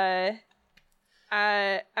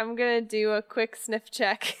I'm gonna do a quick sniff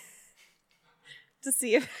check to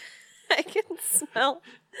see if I can smell.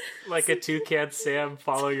 Like a toucan Sam,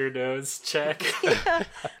 follow your nose check. Yeah.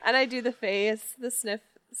 And I do the face, the sniff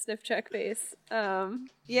check face.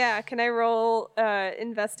 Yeah. Can I roll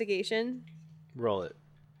investigation? Roll it.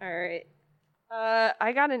 All right.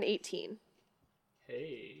 I got an 18.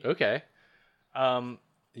 Hey. Okay.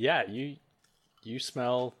 Yeah, you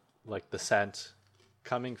smell like the scent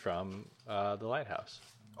coming from the lighthouse.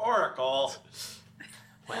 Oracle.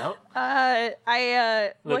 Well,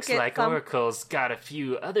 I looks look at like Oracle's got a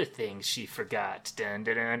few other things she forgot. Dun,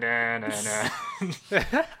 dun, dun, dun, dun,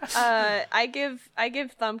 dun. I give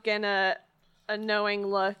Thumbkin a knowing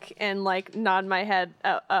look and like nod my head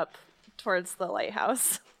up towards the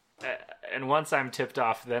lighthouse. And once I'm tipped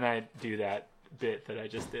off, then I do that bit that I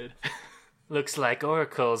just did. Looks like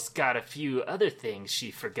Oracle's got a few other things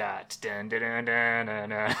she forgot. Dun, dun, dun, dun, dun,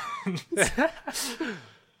 dun.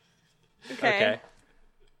 Okay.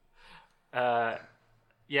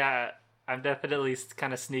 Yeah, I'm definitely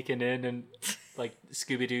kind of sneaking in and like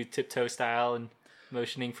Scooby-Doo tiptoe style and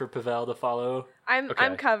motioning for Pavel to follow. I'm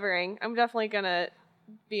covering. I'm definitely gonna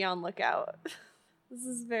be on lookout. This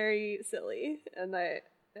is very silly, and I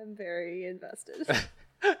am very invested.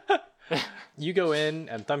 You go in,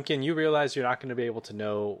 and Thumbkin, you realize you're not going to be able to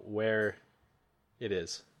know where it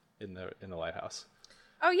is in the lighthouse.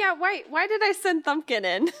 Oh yeah, why did I send Thumbkin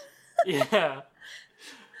in? Yeah.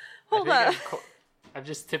 Hold on. I'm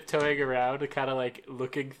just tiptoeing around and kind of like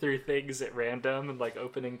looking through things at random and like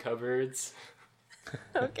opening cupboards.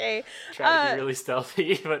 Okay. Trying to be really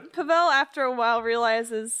stealthy, but Pavel, after a while,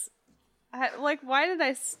 realizes, why did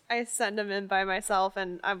I send him in by myself,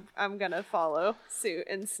 and I'm gonna follow suit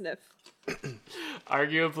and sniff.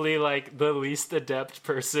 arguably like the least adept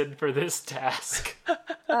person for this task.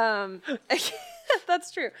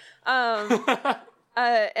 That's true. And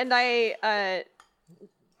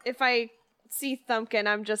if I see Thumbkin,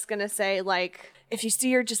 I'm just gonna say, like, if you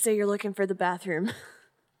see her, just say you're looking for the bathroom.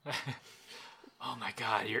 Oh my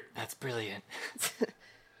god, that's brilliant.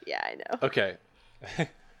 Yeah, I know. Okay.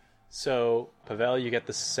 So, Pavel, you get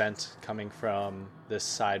the scent coming from this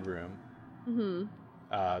side room. Mm-hmm.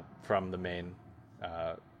 From the main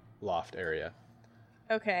loft area.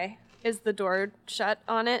 Okay. Is the door shut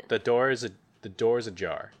on it? The door is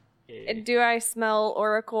ajar. And do I smell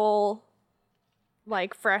Oracle,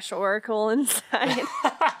 like fresh Oracle inside?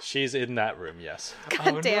 She's in that room, yes.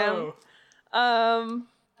 God damn. No.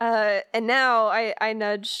 And now I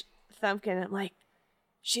nudge Thumbkin. I'm like,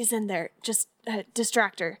 she's in there. Just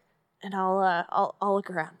distract her, and I'll look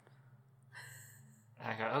around.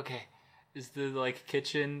 I go, okay. Is the like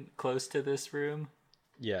kitchen close to this room?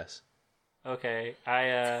 Yes. Okay.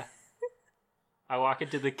 I walk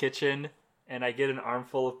into the kitchen and I get an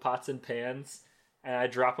armful of pots and pans and I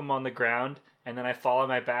drop them on the ground and then I fall on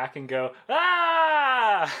my back and go,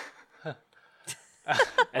 ah!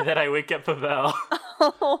 And then I wake up Pavel.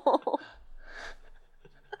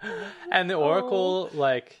 And the Oracle,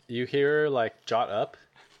 like, you hear her, like, jot up,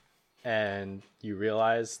 and you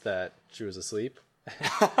realize that she was asleep.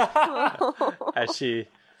 As she's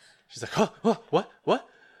like, oh, what?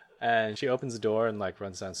 And she opens the door and, like,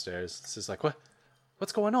 runs downstairs. She's like,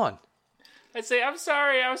 what's going on? I say, I'm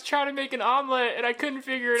sorry, I was trying to make an omelet and I couldn't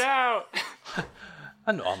figure it out.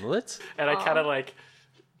 An omelet? And I kind of, like,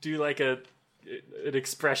 do, like, an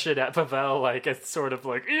expression at Pavel, like, it's sort of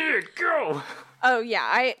like, go! Oh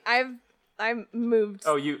yeah, I moved.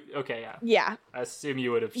 Oh, okay, yeah. Yeah. I assume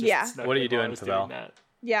you would have just snuck What are you in while doing, I was Pavel? that.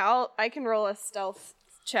 Yeah, I can roll a stealth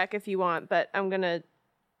check if you want, but I'm gonna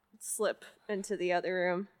slip into the other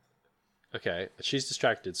room. Okay, she's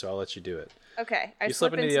distracted, so I'll let you do it. Okay, I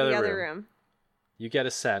slip into the other room. You get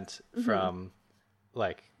a scent from,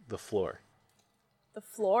 like, the floor. The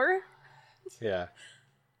floor? Yeah.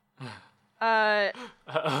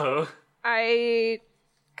 Uh-oh. I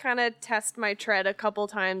kind of test my tread a couple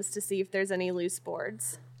times to see if there's any loose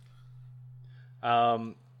boards.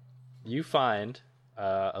 You find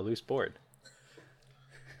a loose board.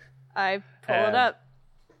 I pull it And up.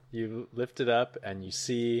 You lift it up, and you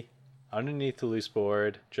see underneath the loose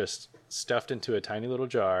board, just stuffed into a tiny little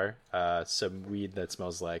jar, some weed that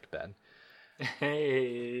smells like Ben.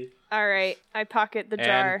 Hey. All right, I pocket the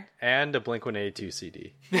jar. And a Blink-182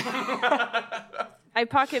 CD. I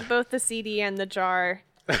pocket both the CD and the jar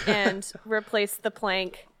and replace the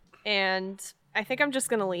plank. And I think I'm just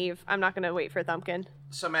going to leave. I'm not going to wait for Thumpkin.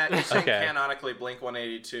 So, Matt, you're saying Okay. canonically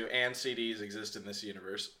Blink-182 and CDs exist in this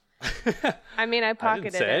universe. I mean, I I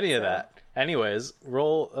pocketed didn't say any of so- that. Anyways,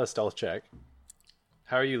 roll a stealth check.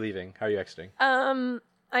 How are you leaving? How are you exiting?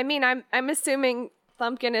 I mean, I'm assuming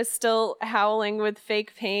Thumpkin is still howling with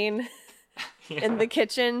fake pain in the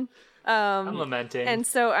kitchen. I'm lamenting. And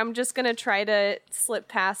so I'm just going to try to slip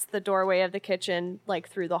past the doorway of the kitchen, like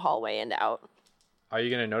through the hallway and out. Are you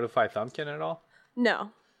going to notify Thumpkin at all?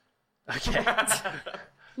 No. Okay.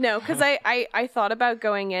 No, because I thought about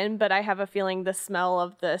going in, but I have a feeling the smell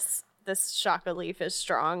of this shaka leaf is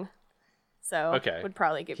strong. So Okay. would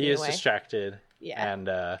probably give He me is away. distracted. Yeah.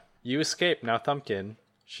 And you escape. Now Thumpkin,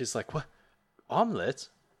 she's like, what? Omelet?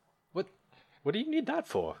 What do you need that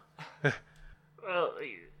for? Well,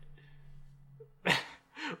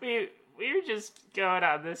 we were just going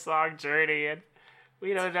on this long journey, and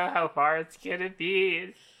we don't know how far it's gonna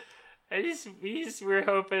be. We just were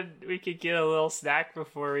hoping we could get a little snack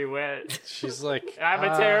before we went. She's like, I'm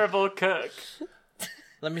a terrible cook.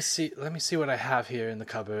 let me see what I have here in the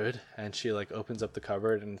cupboard. And she like opens up the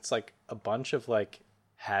cupboard, and it's like a bunch of like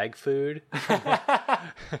hag food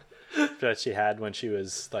that she had when she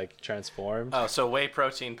was like transformed. Oh, so whey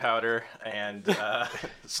protein powder and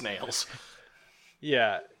snails.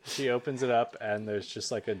 Yeah, she opens it up, and there's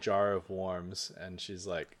just like a jar of worms, and she's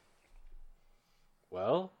like,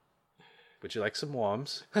 well, would you like some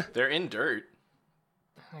worms? They're in dirt.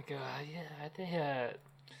 Oh my god, yeah,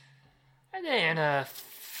 are they in a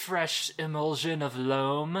fresh emulsion of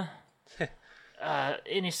loam?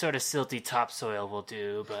 Any sort of silty topsoil will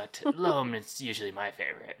do, but loam is usually my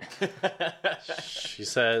favorite. She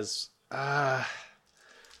says, I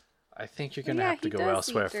think you're gonna Yeah, have to he go does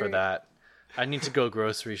elsewhere eat for dirt. that. I need to go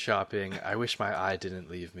grocery shopping. I wish my eye didn't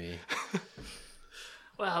leave me.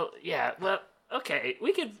 Well, yeah, okay,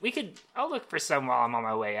 we could, I'll look for some while I'm on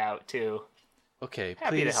my way out, too. Okay,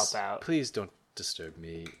 Happy to help out. Please don't disturb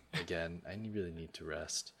me again. I really need to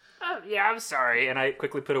rest. Yeah, I'm sorry. And I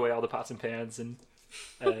quickly put away all the pots and pans and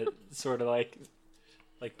sort of like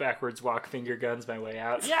backwards walk finger guns my way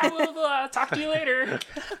out. Yeah, we'll talk to you later.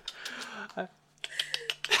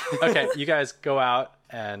 Okay, you guys go out,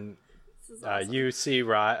 and you see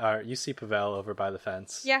Pavel over by the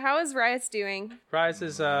fence. Yeah, how is Rias doing? Rise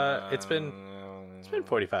is it's been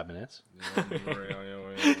 45 minutes.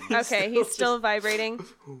 Okay, he's still vibrating.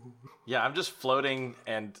 Yeah, I'm just floating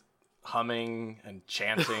and humming and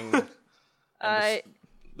chanting. And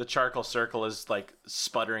the charcoal circle is like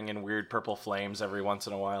sputtering in weird purple flames every once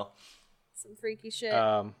in a while. Some freaky shit.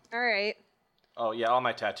 Um, All right. Oh yeah, all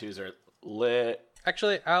my tattoos are lit.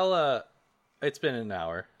 Actually, I'll it's been an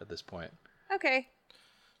hour at this point. Okay.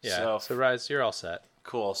 Yeah. So Rise, you're all set.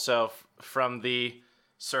 Cool. So from the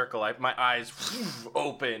circle, my eyes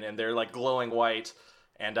open and they're like glowing white,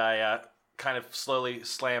 and I kind of slowly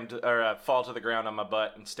fall to the ground on my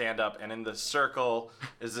butt and stand up. And in the circle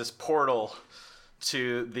is this portal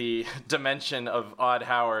to the dimension of Odd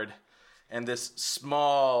Howard, and this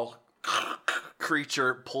small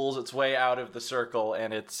creature pulls its way out of the circle,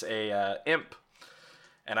 and it's a imp.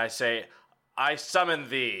 And I say, I summon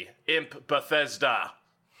thee, Imp Bethesda.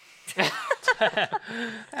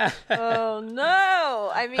 Oh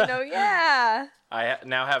no! I mean, oh yeah. I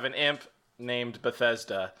now have an imp named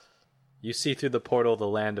Bethesda. You see through the portal the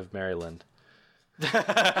land of Maryland.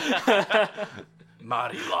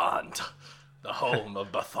 Maryland, the home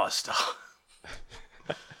of Bethesda.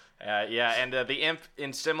 Yeah, and the imp,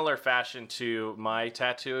 in similar fashion to my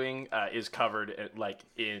tattooing, is covered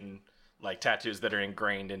in tattoos that are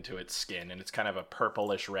ingrained into its skin, and it's kind of a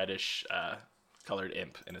purplish reddish colored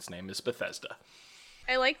imp, and its name is Bethesda.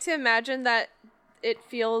 I like to imagine that it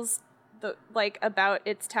feels about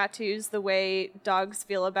its tattoos the way dogs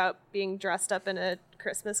feel about being dressed up in a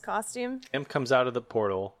Christmas costume. Imp comes out of the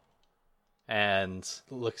portal, and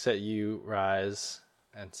looks at you, Rise,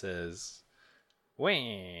 and says, "Wah."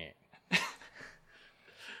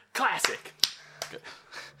 Classic.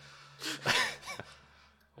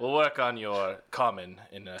 We'll work on your common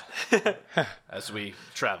as we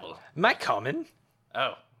travel. My common.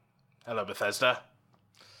 Oh, hello, Bethesda.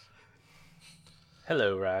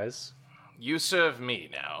 Hello, Rise. You serve me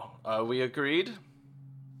now. Are we agreed?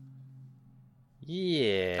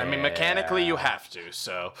 Yeah. I mean, mechanically, you have to,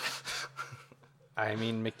 so. I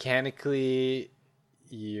mean, mechanically,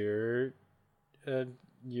 you're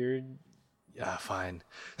fine.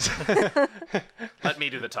 Let me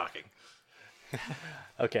do the talking.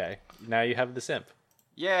 Okay, now you have the simp.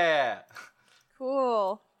 Yeah.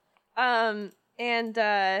 Cool. Pavel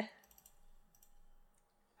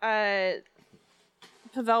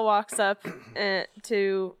walks up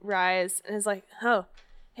to Rise and is like, "Oh,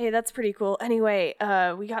 hey, that's pretty cool. Anyway,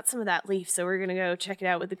 we got some of that leaf, so we're gonna go check it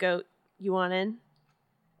out with the goat. You want in?"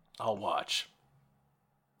 I'll watch.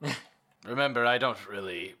 Remember, I don't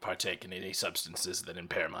really partake in any substances that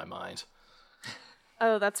impair my mind.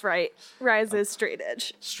 Oh, that's right. Rise is straight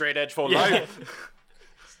edge. Straight edge for life.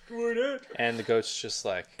 And the goat's just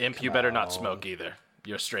like, Imp, you better not smoke either.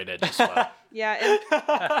 You're straight edge as well. Yeah, and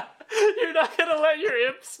You're not gonna let your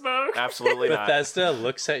imp smoke? Absolutely not. Bethesda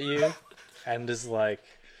looks at you and is like,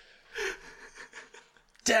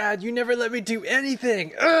 "Dad, you never let me do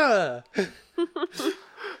anything. Ugh."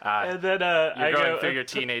 And then You're going through your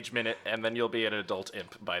teenage minute, and then you'll be an adult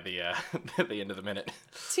imp by the at the end of the minute.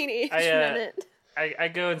 teenage minute. I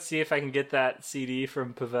go and see if I can get that CD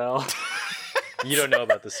from Pavel. You don't know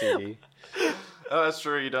about the CD. Oh, that's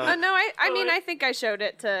true. You don't. No, I mean, I think I showed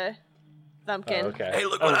it to Thumpkin. Oh, okay. Hey,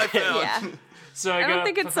 look what I found. Yeah. So I don't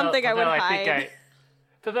think it's something I would hide.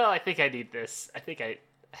 Pavel, I think I need this. I think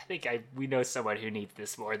we know someone who needs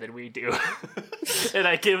this more than we do. And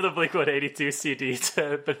I give the Blink-182 CD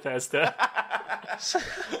to Bethesda.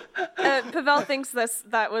 Pavel thinks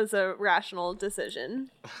that was a rational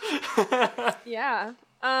decision. Yeah.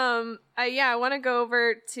 I want to go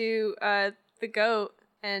over to the goat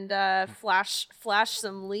and flash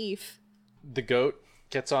some leaf. The goat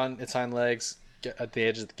gets on its hind legs at the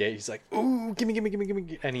edge of the gate. He's like, "Ooh, gimme.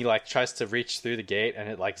 And he like tries to reach through the gate and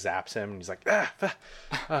it like zaps him and he's like,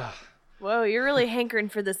 ah. Whoa, you're really hankering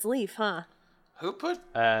for this leaf, huh? Who put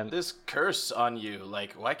And this curse on you?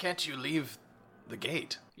 Like, why can't you leave the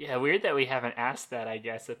gate? Yeah, weird that we haven't asked that, I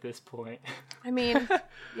guess, at this point. I mean,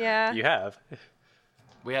 yeah. you have.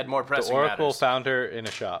 We had more The pressing Oracle matters. found her in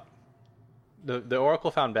a shop. The Oracle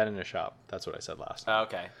found Ben in a shop. That's what I said last.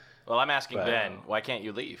 Okay. Well, I'm asking But- Ben, why can't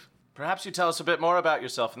you leave? Perhaps you tell us a bit more about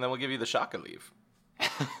yourself, and then we'll give you the Shaka leave.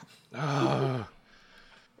 We're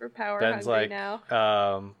power Ben's hungry like,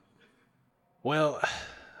 now. Well,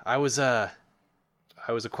 I was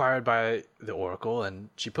acquired by the Oracle, and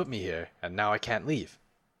she put me here, and now I can't leave.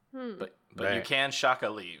 But you Right. can Shaka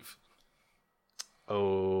leave.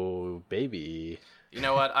 Oh, baby. You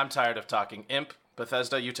know what? I'm tired of talking. Imp,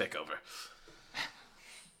 Bethesda, you take over.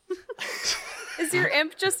 Is your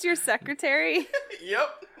imp just your secretary?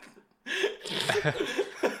 Yep.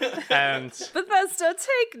 And Bethesda,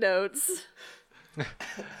 take notes.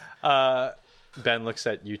 Ben looks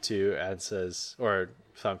at you two and says, or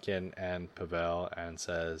Thumpkin and Pavel, and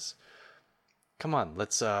says, "Come on,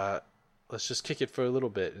 let's just kick it for a little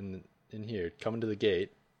bit in here. Come into the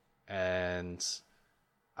gate, and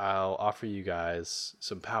I'll offer you guys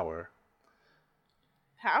some power."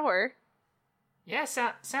 Power? Yeah,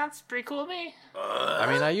 sounds pretty cool to me.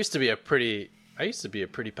 I mean, I used to be a pretty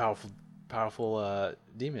powerful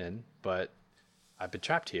demon, but I've been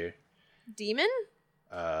trapped here. Demon?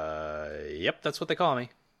 Yep, that's what they call me.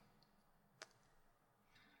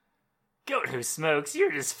 Goat who smokes,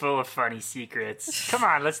 you're just full of funny secrets. Come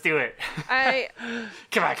on, let's do it.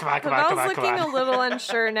 Come on. Pavel's looking a little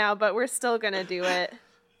unsure now, but we're still gonna do it.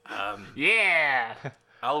 Yeah.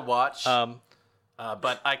 I'll watch.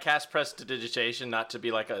 But I cast Prestidigitation not to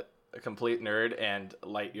be like a complete nerd and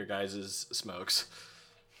light your guys' smokes.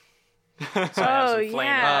 So I have some flame in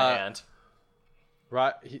my hand.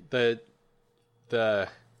 Right,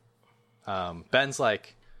 Ben's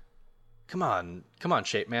like, come on,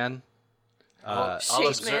 Shape Man.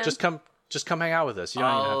 Shape Man. Just come hang out with us. You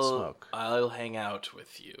don't even have to smoke. I'll hang out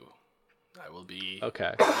with you. I will be.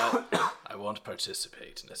 Okay. I won't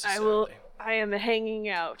participate necessarily. I am hanging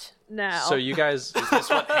out now. So you guys Is this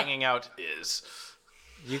what hanging out is?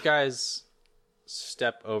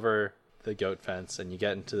 step over the goat fence and you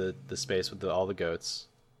get into the space with all the goats,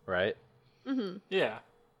 right? Yeah.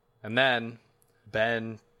 And then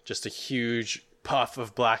Ben, just a huge puff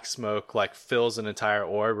of black smoke, like fills an entire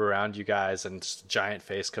orb around you guys, and just a giant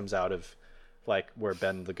face comes out of like where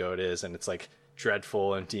Ben the goat is, and it's like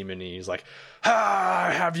dreadful and demony. He's like, "Ah,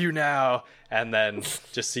 I have you now," and then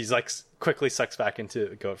just he's like quickly sucks back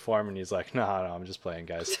into goat form, and he's like, "No, I'm just playing,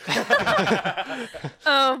 guys."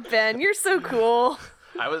 Oh, Ben, you're so cool.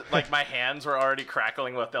 I was like, my hands were already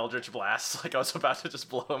crackling with Eldritch Blasts. Like I was about to just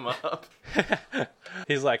blow him up.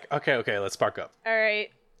 He's like, okay, let's spark up. All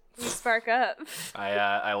right, we spark up.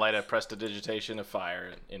 I light a prestidigitation of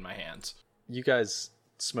fire in my hands. You guys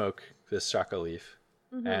smoke this shaka leaf,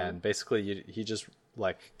 and basically he just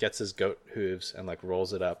like gets his goat hooves and like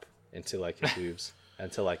rolls it up into like his hooves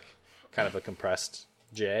into like kind of a compressed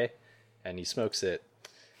J, and he smokes it,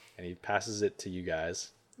 and he passes it to you guys.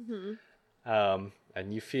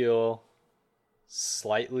 And you feel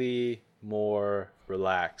slightly more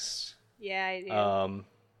relaxed. Yeah, I do.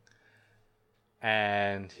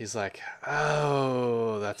 And he's like,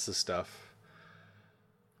 "Oh, that's the stuff.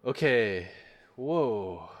 Okay,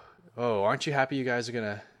 whoa. Oh, aren't you happy you guys are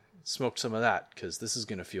gonna smoke some of that? Because this is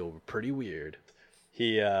gonna feel pretty weird."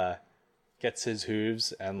 He gets his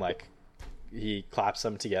hooves and like he claps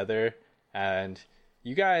them together, and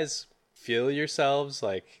you guys feel yourselves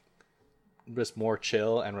like just more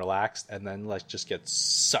chill and relaxed, and then like just get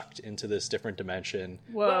sucked into this different dimension.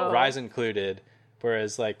 Whoa. Rise included.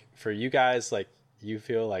 Whereas like for you guys, like you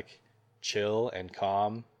feel like chill and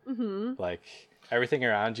calm. Like everything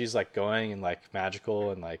around you is like going and like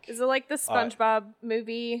magical and like. Is it like the SpongeBob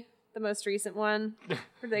movie, the most recent one,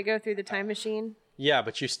 where they go through the time machine? Yeah,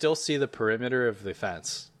 but you still see the perimeter of the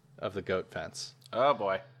fence, of the goat fence. Oh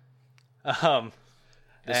boy.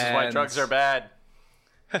 This is why drugs are bad.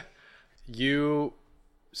 You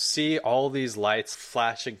see all these lights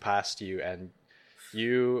flashing past you, and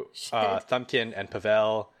you, Thumbkin and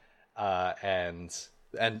Pavel, and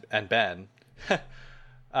Ben,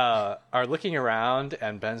 are looking around,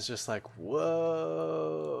 and Ben's just like,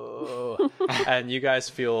 "Whoa!" And you guys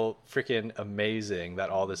feel freaking amazing that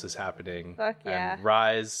all this is happening. Fuck yeah. And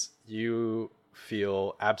Rise, you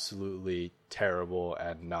feel absolutely terrible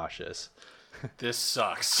and nauseous. This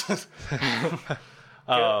sucks.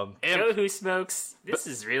 Go who smokes. This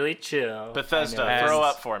is really chill. Bethesda, throw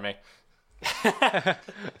up for me. Bethesda.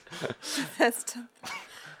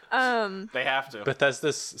 They have to.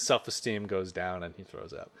 Bethesda's self-esteem goes down, and he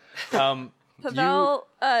throws up. Pavel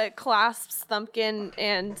clasps Thumbkin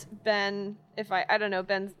and Ben. I don't know,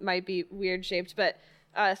 Ben might be weird shaped, but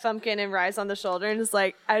Thumbkin and Rise on the shoulder, and is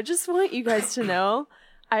like, "I just want you guys to know,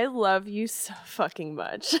 I love you so fucking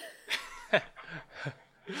much."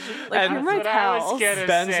 Like, And you're my That's what I was pals. gonna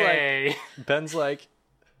say. Ben's like,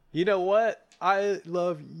 "You know what? I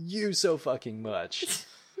love you so fucking much."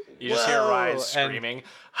 You just hear Whoa, Rise and- screaming.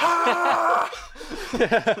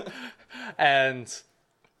 And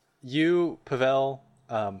you, Pavel,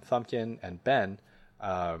 Thumbkin, and Ben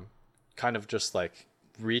kind of just like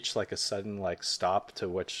reach like a sudden like stop to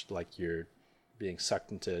which like you're being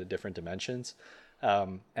sucked into different dimensions.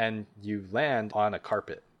 And you land on a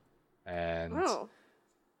carpet. And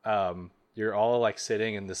you're all like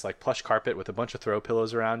sitting in this like plush carpet with a bunch of throw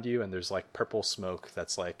pillows around you, and there's like purple smoke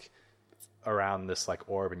that's like around this like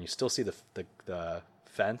orb, and you still see the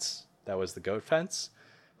fence that was the goat fence,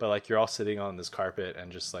 but like you're all sitting on this carpet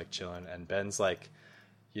and just like chilling, and Ben's like,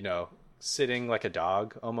 you know, sitting like a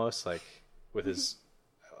dog almost, like with his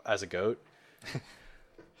as a goat.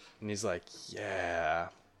 And he's like, "Yeah."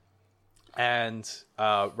 And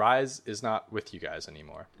Rise is not with you guys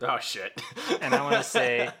anymore. Oh shit. And I want to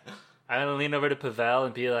say, I'm going to lean over to Pavel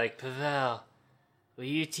and be like, "Pavel, will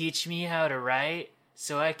you teach me how to write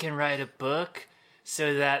so I can write a book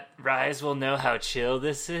so that Rise will know how chill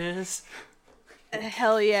this is?"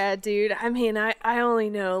 Hell yeah, dude. I mean, I only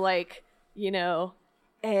know, like, you know,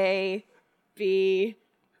 A, B,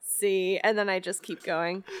 C, and then I just keep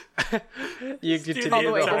going. You get to all the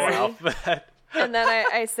the way whole to Z. alphabet. And then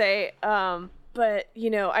I say, but, you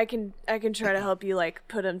know, I can try to help you, like,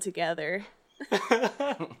 put them together.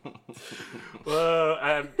 Whoa,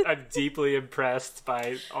 I'm deeply impressed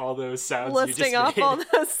by all those sounds Listing you just off made. all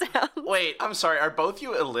those sounds. Wait, I'm sorry. Are both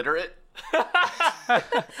you illiterate?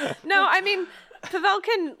 No, I mean,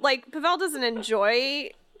 Pavel doesn't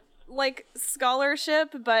enjoy, like,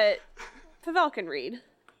 scholarship, but Pavel can read.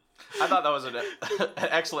 I thought that was an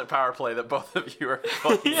excellent power play that both of you are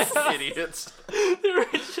fucking idiots. They were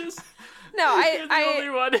just... No, You're the only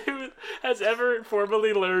one who has ever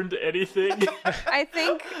formally learned anything. I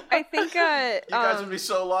think You guys would be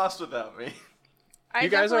so lost without me. I You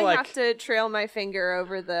guys are definitely like- have to trail my finger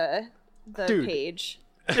over the Dude. page.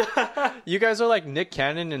 You guys are like Nick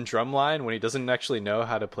Cannon in Drumline when he doesn't actually know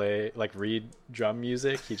how to play, like read drum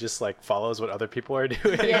music. He just like follows what other people are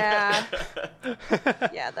doing. Yeah.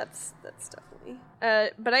 Yeah, that's definitely.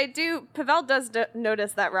 But Pavel does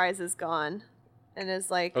notice that Rise is gone, and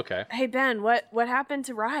is like, Okay. Hey Ben, what happened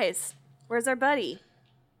to Rise? Where's our buddy?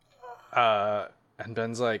 And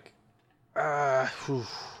Ben's like, whew.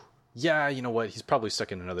 Yeah, you know what? He's probably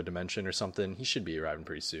stuck in another dimension or something. He should be arriving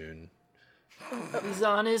pretty soon. He's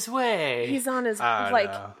on his way. He's on his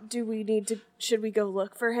should we go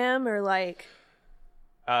look for him or like?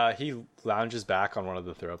 He lounges back on one of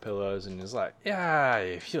the throw pillows and is like,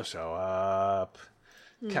 yeah, he'll show up.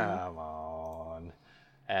 Come on.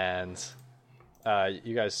 And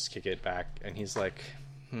you guys kick it back, and he's like,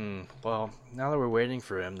 well, now that we're waiting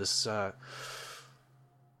for him, this, I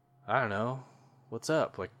don't know, what's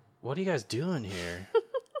up? Like, what are you guys doing here?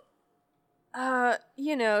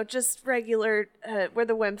 Just regular, we're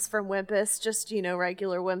the wimps from Wimpus, just,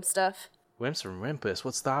 regular wimp stuff. Wimps from Wimpus,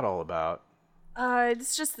 what's that all about?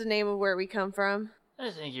 It's just the name of where we come from.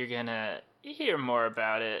 I think you're gonna hear more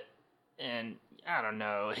about it in, I don't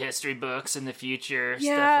know, history books in the future,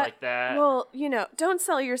 stuff like that. Well, don't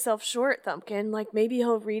sell yourself short, Thumpkin. Like, maybe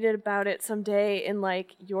he'll read about it someday in,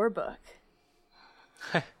 like, your book.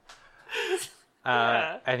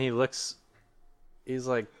 And he's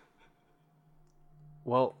like,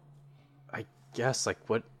 well, I guess, like,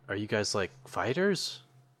 what, are you guys, like, fighters?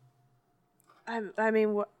 I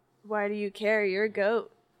mean, why do you care? You're a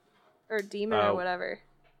goat. Or demon or whatever.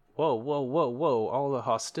 Whoa, all the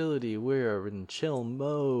hostility, we're in chill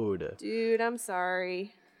mode. Dude, I'm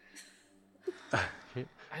sorry.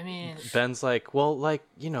 I mean... Ben's like, well, like,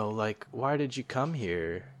 why did you come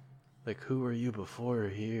here? Like, who were you before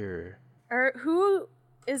here? Or who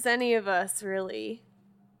is any of us, really?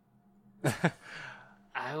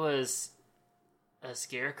 I was a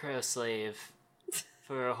scarecrow slave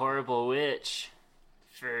for a horrible witch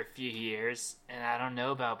for a few years, and I don't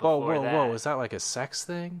know about before that. Whoa, is that like a sex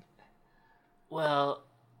thing? Well,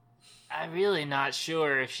 I'm really not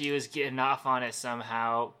sure if she was getting off on it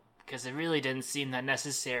somehow, because it really didn't seem that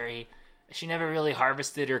necessary. She never really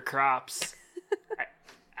harvested her crops.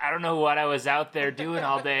 I don't know what I was out there doing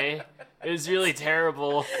all day. It was really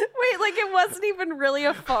terrible. Wait, like it wasn't even really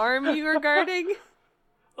a farm you were guarding?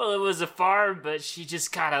 Well, it was a farm, but she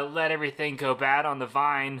just kind of let everything go bad on the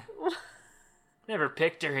vine. Never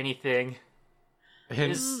picked or anything. It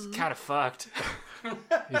was kind of fucked.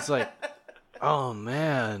 He's like, oh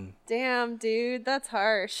man. Damn, dude, that's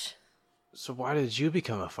harsh. So why did you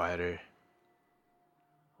become a fighter?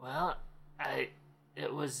 Well,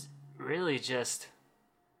 it was really just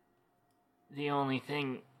the only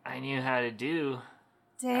thing I knew how to do.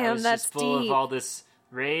 Damn, I was that's just full deep. of all this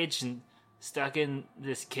rage and stuck in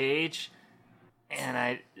this cage, and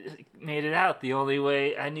I made it out the only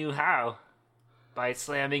way I knew how. By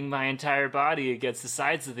slamming my entire body against the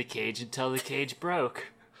sides of the cage until the cage broke.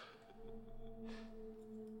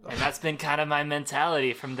 And that's been kind of my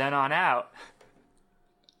mentality from then on out.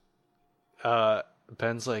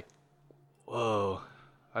 Ben's like, whoa,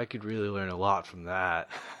 I could really learn a lot from that.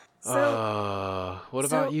 What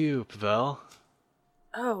about you, Pavel?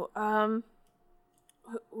 Oh,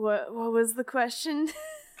 what was the question?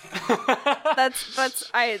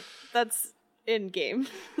 That's in game.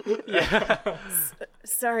 Yeah.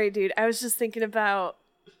 Sorry, dude. I was just thinking about.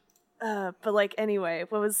 But like, anyway,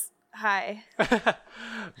 what was? Hi.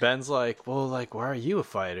 Ben's like, well, like, why are you a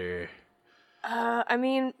fighter? I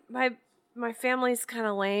mean, my family's kind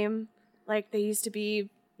of lame. Like, they used to be,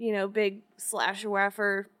 big slasher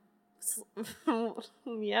waffer.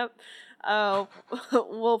 Yep.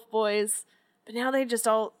 Wolf boys. But now they just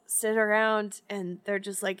all sit around and they're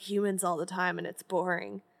just like humans all the time, and it's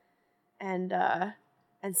boring. And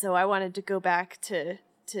so I wanted to go back to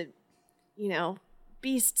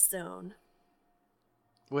Beast Zone.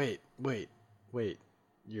 Wait.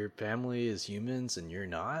 Your family is humans and you're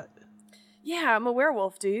not? Yeah, I'm a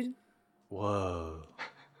werewolf, dude. Whoa.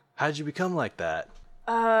 How'd you become like that?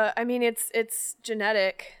 I mean, it's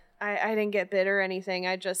genetic. I didn't get bit or anything.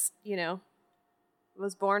 I just,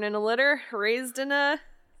 was born in a litter, raised in a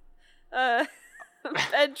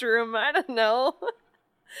bedroom. I don't know.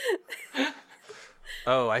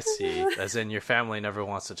 Oh, I see. As in your family never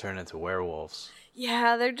wants to turn into werewolves.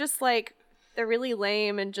 Yeah, they're just like, they're really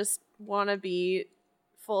lame and just want to be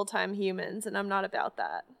full-time humans, and I'm not about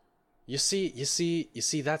that. You see,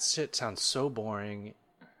 that shit sounds so boring.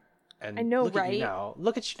 And I know, look right? At you now.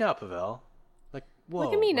 Look at you now, Pavel. Like, whoa.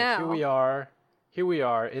 Look at me now. Here we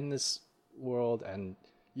are in this world, and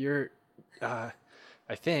you're, I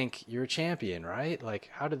think you're a champion, right? Like,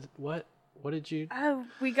 what did you? Oh,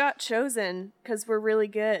 we got chosen because we're really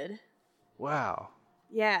good. Wow.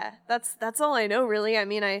 Yeah, that's all I know, really. I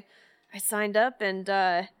mean, I signed up and,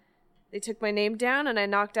 they took my name down and I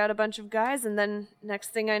knocked out a bunch of guys, and then next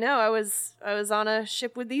thing I know, I was on a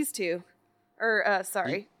ship with these two. Rise?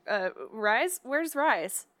 Where's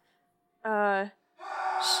Rise?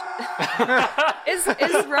 Is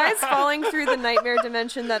Rise falling through the nightmare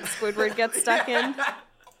dimension that Squidward gets stuck in?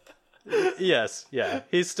 Yes, yeah,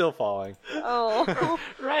 he's still falling. Oh.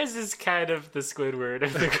 Rise is kind of the Squidward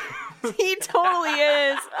of the group. He totally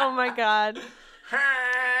is. Oh my god.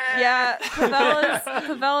 Yeah,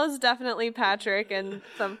 Pavella's definitely Patrick and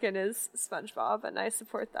Thumpkin is SpongeBob, and I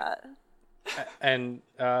support that. And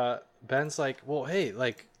Ben's like, well, hey,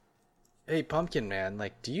 Pumpkin Man,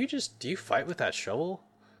 like, do you fight with that shovel?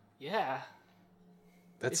 Yeah.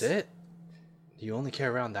 That's it? Do you only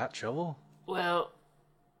carry around that shovel? Well,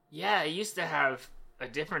 yeah, I used to have a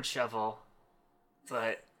different shovel,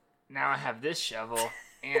 but now I have this shovel,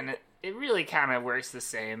 and it really kind of works the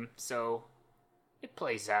same, so it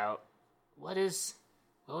plays out. What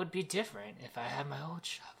would be different if I had my old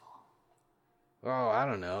shovel? Oh, I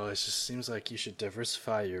don't know. It just seems like you should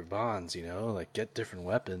diversify your bonds, you know? Like, get different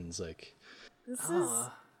weapons, like... This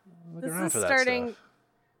Look is around for that starting stuff.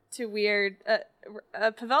 to weird.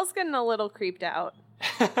 Pavel's getting a little creeped out.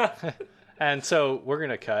 And so, we're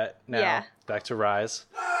gonna cut now back to Rise.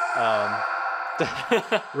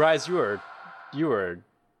 Rise, you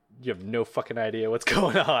have no fucking idea what's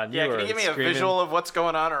going on. Yeah, can you give me a visual of what's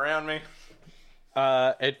going on around me?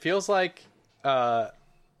 It feels like you're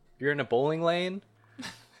in a bowling lane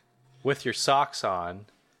with your socks on,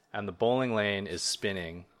 and the bowling lane is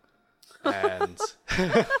spinning, and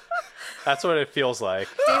that's what it feels like.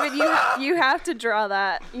 David, you have to draw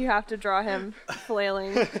that. You have to draw him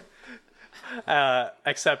flailing.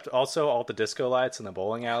 Except also all the disco lights in the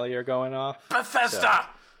bowling alley are going off. Bethesda!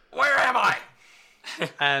 Where am I?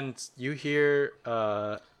 And you hear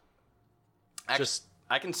I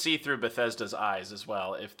can see through Bethesda's eyes as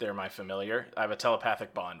well if they're my familiar. I have a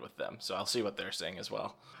telepathic bond with them, so I'll see what they're saying as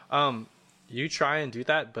well. You try and do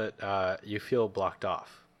that, but you feel blocked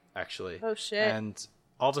off, actually. Oh, shit. And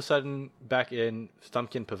all of a sudden, back in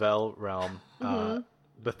Thumpkin Pavel realm,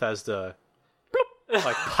 Bethesda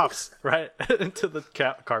like pops right into the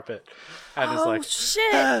carpet and is like,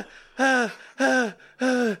 shit! Dude,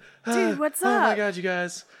 what's up? Oh my god, you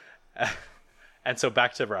guys. And so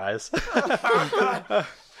back to Rise.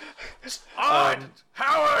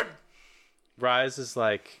 Howard! Rise is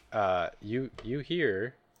like, you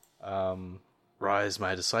hear, Rise,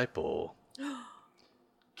 my disciple.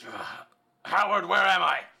 Howard, where am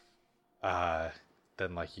I?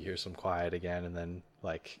 Then like you hear some quiet again, and then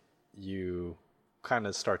like you kind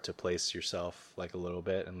of start to place yourself like a little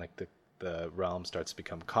bit, and like the realm starts to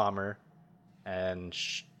become calmer, and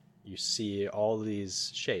you see all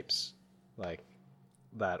these shapes like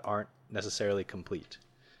that aren't necessarily complete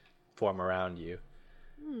form around you.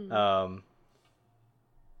 And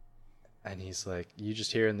he's like, you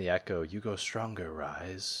just hear in the echo, you go stronger,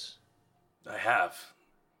 Rise. I have.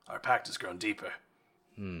 Our pact has grown deeper.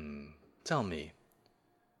 Tell me,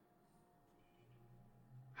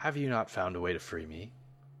 have you not found a way to free me?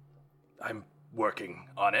 I'm working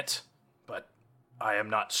on it, but I am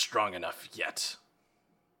not strong enough yet.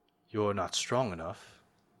 You're not strong enough?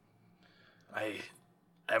 I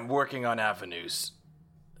am working on avenues.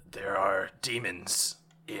 There are demons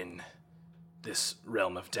in this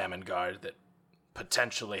realm of Damengard that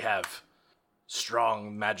potentially have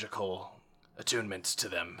strong magical attunements to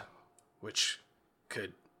them, which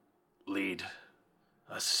could lead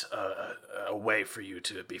us a way for you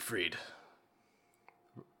to be freed.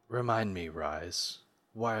 Remind me, Rise,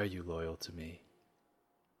 why are you loyal to me?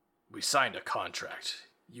 We signed a contract.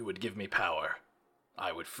 You would give me power.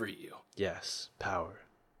 I would free you. Yes, power.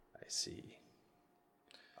 I see.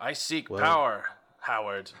 I seek power,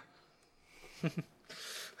 Howard.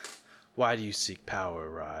 Why do you seek power,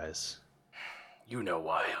 Rise? You know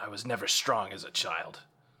why. I was never strong as a child.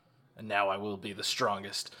 And now I will be the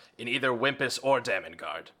strongest in either Wimpus or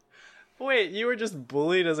Damengard. Wait, you were just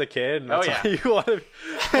bullied as a kid? Oh, yeah. You wanted...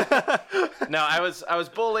 No, I was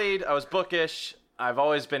bullied. I was bookish. I've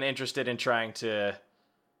always been interested in trying to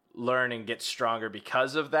learn and get stronger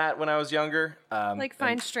because of that when I was younger.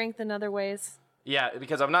 Find strength in other ways. Yeah,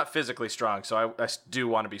 because I'm not physically strong, so I do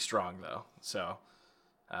want to be strong, though. So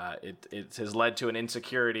it has led to an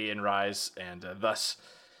insecurity in Rise, and thus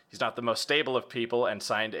he's not the most stable of people and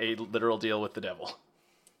signed a literal deal with the devil.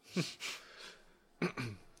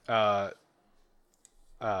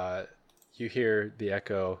 You hear the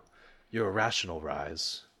echo, you're a rational,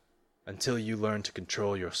 Rise. Until you learn to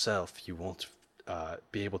control yourself, you won't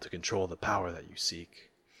be able to control the power that you seek.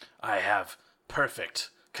 I have perfect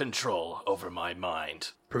control over my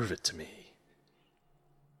mind. Prove it to me.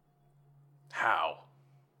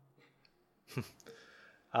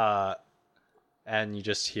 How? And you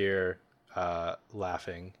just hear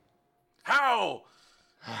laughing. How?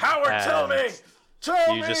 Howard, tell me!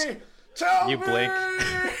 Tell you me! just- Tell you me! blink.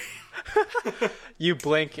 You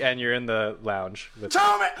blink and you're in the lounge with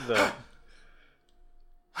Tell me! the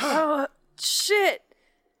Oh, shit.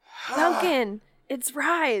 Duncan, it's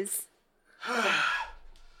Rise.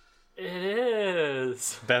 It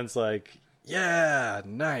is. Ben's like, yeah,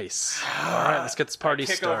 nice. All right, let's get this party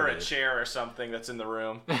Kick started. over a chair or something that's in the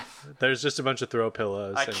room. There's just a bunch of throw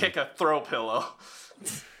pillows. I and kick a throw pillow.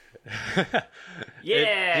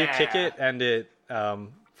 Yeah. you kick it and it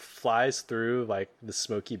flies through like the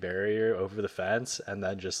smoky barrier over the fence, and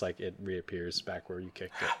then just like it reappears back where you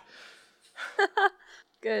kicked it.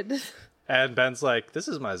 Good. And Ben's like, this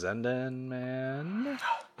is my Zenden, man.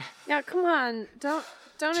 Now, come on. Don't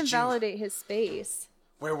invalidate his space.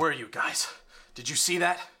 Where were you guys? Did you see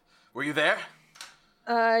that? Were you there?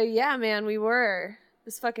 Yeah, man, we were. It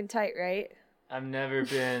was fucking tight, right? I've never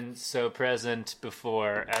been so present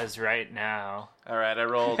before as right now. All right, I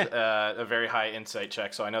rolled a very high insight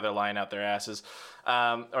check, so I know they're lying out their asses.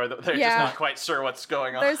 Or they're just not quite sure what's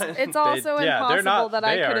going on. It's also impossible that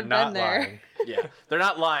I could have been there. Lying. Yeah, they're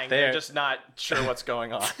not lying. They're just not sure what's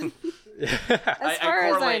going on. As far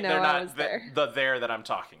as I know, they're I not was there. the there that I'm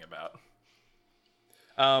talking about.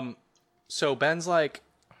 So Ben's like,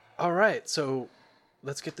 all right, so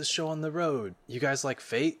let's get this show on the road. You guys like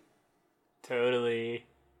Fate? Totally.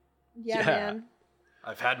 Yeah, man.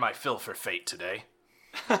 I've had my fill for Fate today.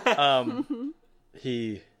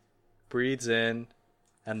 He breathes in,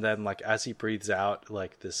 and then like as he breathes out,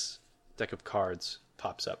 like this deck of cards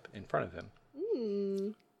pops up in front of him.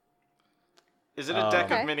 Is it a deck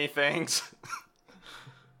Okay. of many things?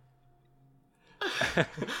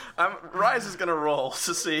 Rise is gonna roll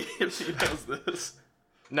to see if he knows this.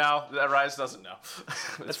 No, Rise doesn't know.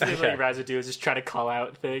 That's what Okay. Rise would do, is just try to call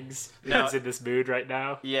out things. No. He's in this mood right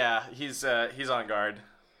now. Yeah, he's on guard.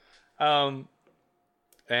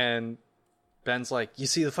 And Ben's like, you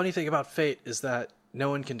see, the funny thing about fate is that no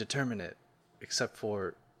one can determine it except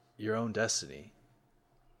for your own destiny.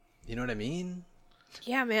 You know what I mean?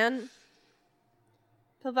 Yeah, man.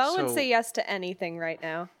 Pavel would So- say yes to anything right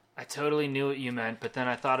now. I totally knew what you meant, but then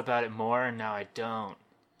I thought about it more, and now I don't.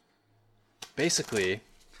 Basically,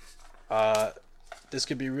 this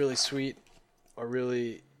could be really sweet or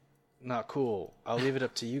really not cool. I'll leave it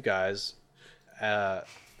up to you guys. But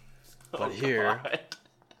here, God.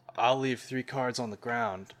 I'll leave 3 cards on the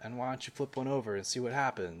ground, and why don't you flip one over and see what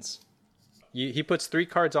happens? He puts 3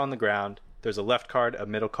 cards on the ground. There's a left card, a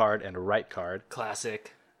middle card, and a right card.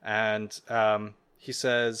 Classic. And he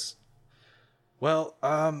says, well,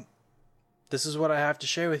 this is what I have to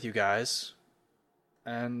share with you guys.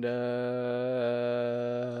 And,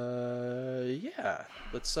 yeah,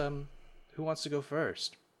 let's, who wants to go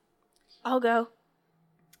first? I'll go.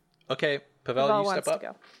 Okay, Pavel, Pavel you wants step up. to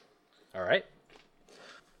go. All right.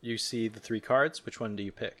 You see the 3 cards. Which one do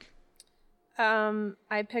you pick?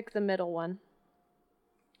 I pick the middle one.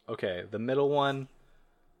 Okay, the middle one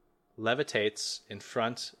levitates in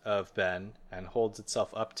front of Ben and holds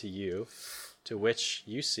itself up to you, to which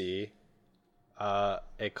you see a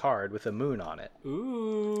card with a moon on it.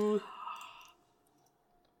 Ooh.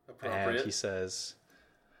 And he says,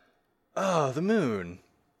 oh, the moon.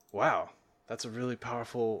 Wow, that's a really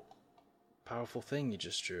powerful thing you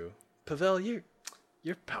just drew. Pavel, you're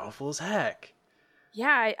powerful as heck.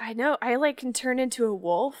 Yeah, I know. I can turn into a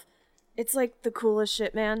wolf. It's the coolest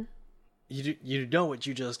shit, man. You know what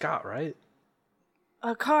you just got, right?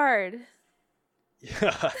 A card.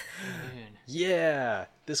 Yeah. Yeah.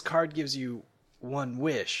 This card gives you 1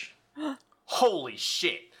 wish. Holy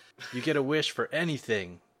shit! You get a wish for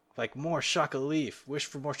anything. Like more Chocoleaf. Wish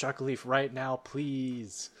for more Chocoleaf right now,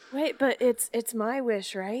 please. Wait, but it's my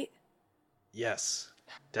wish, right? Yes.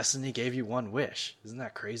 Destiny gave you 1 wish. Isn't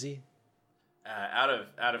that crazy? Out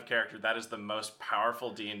of character, that is the most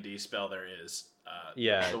powerful D&D spell there is.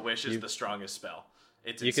 Yeah, the wish is the strongest spell.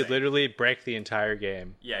 It's You insane. could literally break the entire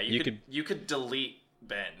game. Yeah, you could delete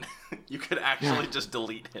Ben. You could actually just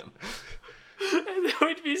delete him. And they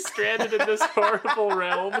would be stranded in this horrible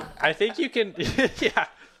realm. I think you can. Yeah.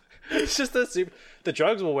 It's just the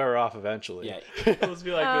drugs will wear off eventually. Yeah. Let's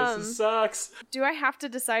be like, this sucks. Do I have to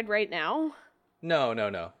decide right now? No. You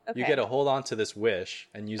Okay. get to hold on to this wish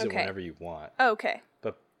and use it Okay. whenever you want. Okay.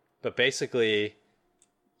 But basically,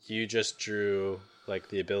 you just drew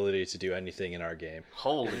the ability to do anything in our game.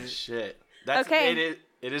 Holy shit! That's Okay.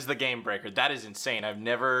 It is the game breaker. That is insane. I've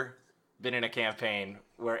never been in a campaign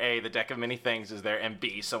where A, the deck of many things is there, and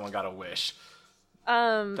B, someone got a wish.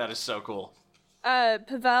 That is so cool.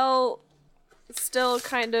 Pavel still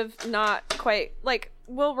kind of not quite, like,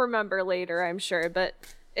 we'll remember later, I'm sure, but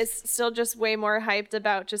is still just way more hyped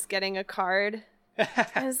about just getting a card.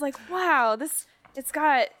 I was like, wow, it's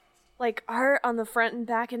got, like, art on the front and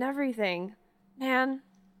back and everything. Man,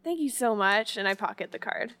 thank you so much. And I pocket the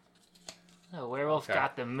card. The werewolf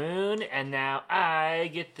got the moon, and now I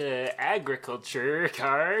get the agriculture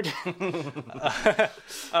card.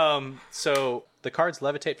 So the cards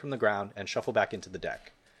levitate from the ground and shuffle back into the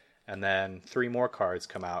deck. And then 3 more cards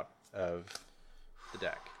come out of the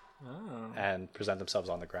deck and present themselves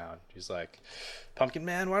on the ground. He's like, Pumpkin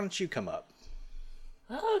Man, why don't you come up?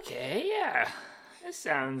 Okay, yeah. This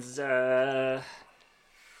sounds, and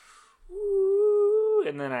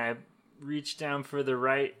then I reach down for the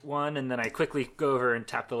right one, and then I quickly go over and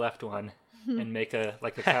tap the left one and make a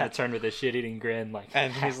kind of turn with a shit-eating grin, like.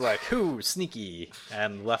 And he's like, "Ooh, sneaky!"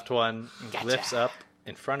 And the left one lifts up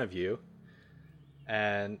in front of you,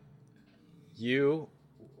 and you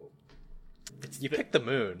pick the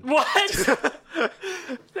moon. What?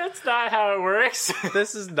 That's not how it works.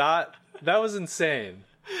 This is not. That was insane.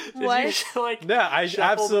 What? Yeah, I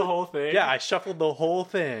shuffled the whole thing. Yeah, I shuffled the whole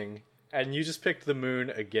thing, and you just picked the moon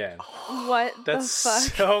again. What That's the fuck?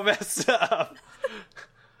 so messed up.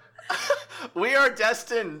 We are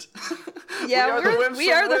destined. Yeah,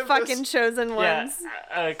 we are the Olympus. fucking chosen ones.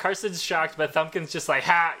 Yeah, Carson's shocked, but Thumpkin's just like,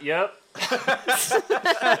 ha, yep. Oh,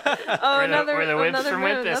 We're the wimps another from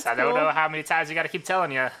moon. Olympus. That's I don't cool. know how many times you gotta keep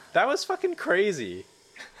telling you. That was fucking crazy.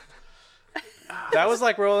 That was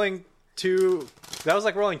like rolling 10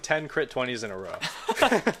 crit 20s in a row.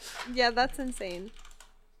 Yeah, that's insane.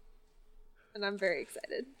 And I'm very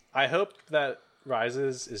excited. I hope that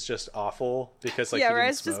Rises is just awful because like yeah, he didn't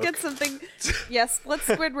Rise, just smoke. get something. Yes, let's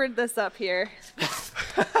Squidward this up here.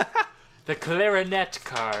 The clarinet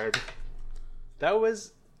card. That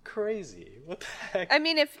was crazy. What the heck? I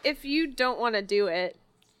mean, if you don't want to do it,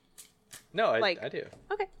 No, I like- do.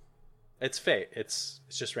 okay. It's fate. It's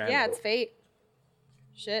just random. Yeah, it's fate.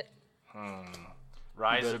 Shit.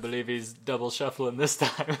 Rise, Better believe he's double shuffling this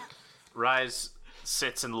time. Rise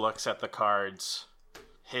sits and looks at the cards,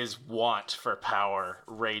 his want for power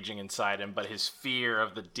raging inside him, but his fear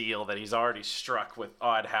of the deal that he's already struck with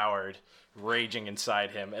Odd Howard raging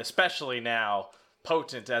inside him, especially now,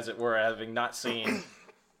 potent as it were, having not seen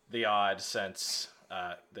the Odd since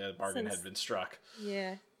the bargain had been struck.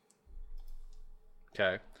 Yeah.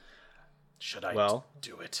 Okay. Should I Well-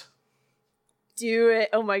 do it? Do it.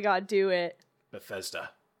 Oh my god, do it.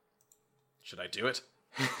 Bethesda. Should I do it?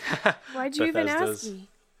 Why'd you even ask Bethesda's- me?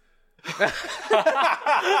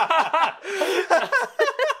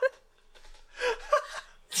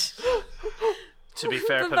 To be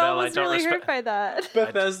fair, Pavel Pavel, I was don't really hurt respect. by that.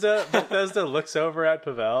 Bethesda looks over at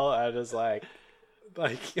Pavel and is like Oh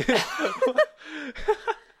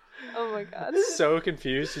my god. so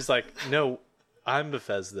confused. He's like, "No, I'm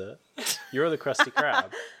Bethesda. You're the Krusty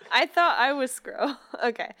Krab." I thought I was Skrull.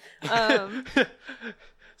 Okay.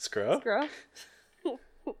 Scro? Skrull.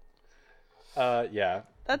 Yeah.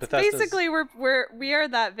 That's Bethesda's- basically we are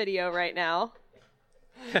that video right now.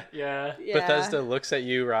 Yeah. Yeah. Bethesda looks at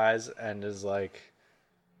you, Rise, and is like,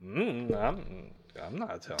 I'm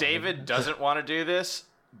not telling. David doesn't want to do this,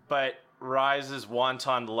 but Rise's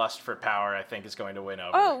wanton lust for power, I think, is going to win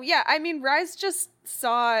over. Oh yeah, I mean, Rise just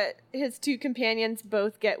saw his two companions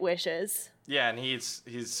both get wishes. Yeah, and he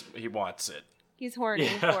wants it. He's horny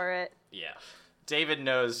Yeah. for it. Yeah. David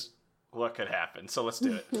knows what could happen, so let's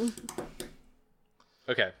do it.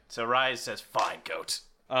 Okay. So Rise says, fine, goat.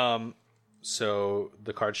 So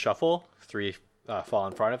the cards shuffle. 3 fall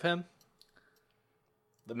in front of him.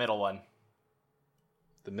 The middle one.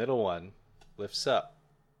 The middle one lifts up,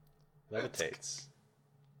 levitates,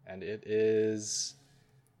 and it is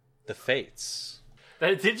the Fates.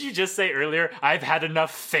 Did you just say earlier, I've had enough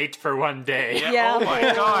fate for one day? Yeah. Oh my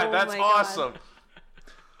god, that's my God. awesome.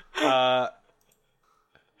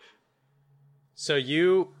 So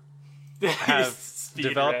you have Speed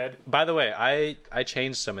developed. red. By the way, I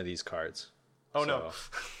changed some of these cards. Oh no.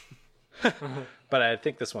 But I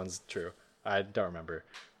think this one's true. I don't remember.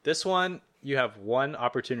 This one, you have one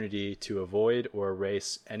opportunity to avoid or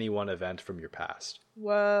erase any one event from your past.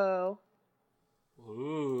 Whoa.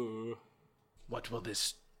 Ooh. What will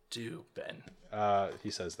this do, Ben? He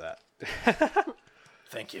says that.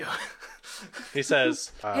 Thank you. He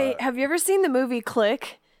says, Hey, have you ever seen the movie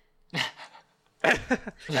Click?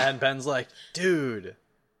 and Ben's like, dude,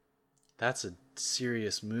 that's a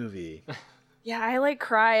serious movie. Yeah, I like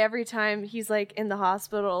cry every time he's like in the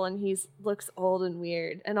hospital and he's looks old and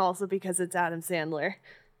weird, and also because it's Adam Sandler.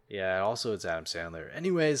 Yeah, also it's Adam Sandler.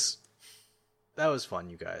 Anyways, that was fun,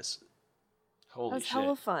 you guys. That Holy was shit.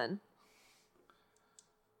 hella fun.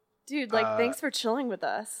 Dude, like, thanks for chilling with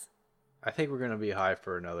us. I think we're gonna be high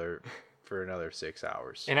for another 6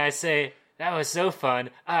 hours. And I say, that was so fun.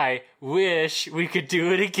 I wish we could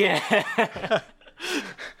do it again.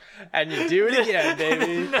 And you do it again,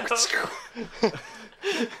 baby.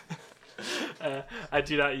 I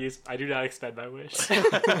do not expend my wish.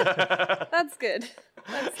 That's good.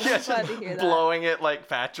 I'm glad to hear that. Blowing it like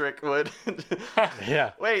Patrick would.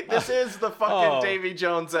 Yeah. Wait, this is the fucking Davy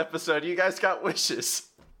Jones episode. You guys got wishes.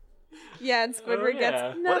 Yeah, and Squidward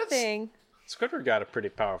gets nothing. Squidward got a pretty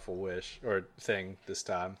powerful wish or thing this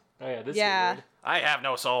time. Oh yeah, this Yeah. is weird. I have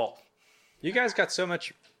no soul. You guys got so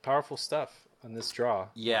much powerful stuff on this draw.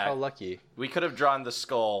 Yeah. How lucky. We could have drawn the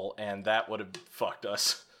skull, and that would have fucked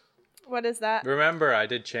us. What is that? Remember, I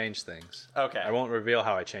did change things. Okay. I won't reveal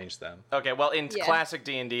how I changed them. Okay, well, in Yeah. classic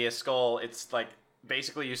D&D, a skull, it's like,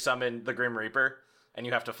 basically you summon the Grim Reaper, and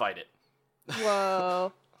you have to fight it.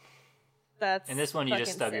 Whoa. That's In this one, you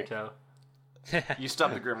just fucking stub your sick. toe. You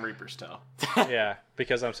stub the Grim Reaper's toe. Yeah,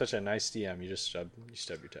 because I'm such a nice DM, you stub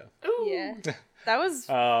your toe. Yeah. That was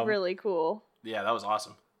really cool. Yeah, that was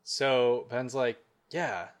awesome. So Ben's like,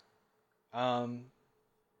 yeah,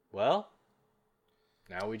 well,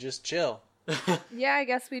 now we just chill. Yeah, I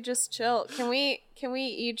guess we just chill. Can we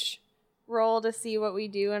each roll to see what we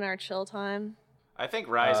do in our chill time? I think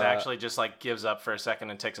Rise actually just, like, gives up for a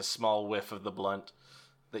second and takes a small whiff of the blunt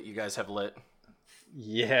that you guys have lit.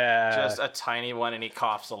 Yeah. Just a tiny one, and he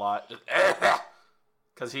coughs a lot.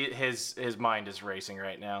 Because his mind is racing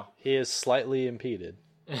right now. He is slightly impeded.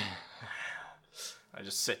 I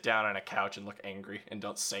just sit down on a couch and look angry and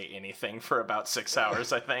don't say anything for about 6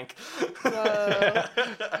 hours, I think. Whoa.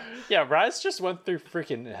 Yeah, Rise just went through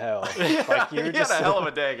freaking hell. Like You had a hell of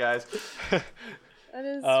a day, guys. That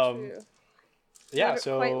is true. Yeah,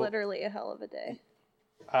 so Quite literally a hell of a day.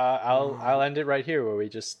 I'll end it right here where we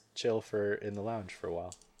just chill in the lounge for a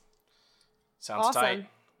while. Sounds Awesome. tight.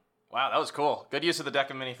 Wow, that was cool. Good use of the deck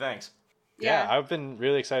of many things. Yeah, I've been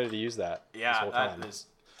really excited to use that. this Yeah, whole time.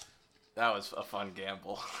 that was a fun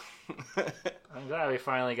gamble. I'm glad we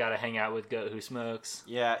finally got to hang out with Goat Who Smokes.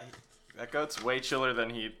 Yeah, that goat's way chiller than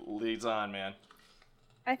he leads on, man.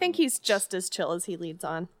 I think he's just as chill as he leads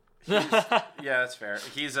on. Yeah, that's fair.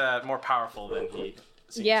 He's more powerful than he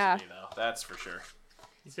seems Yeah. to be, though. That's for sure.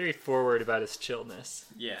 He's very forward about his chillness.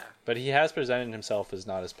 Yeah, But he has presented himself as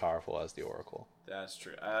not as powerful as the Oracle that's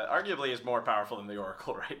true. Arguably is more powerful than the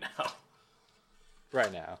Oracle right now.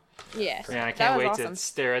 right now. Yeah. Man, I That can't was wait awesome. to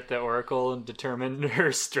stare at the Oracle and determine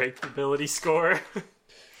her strength ability score.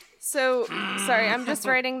 So, sorry, I'm just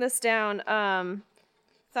writing this down.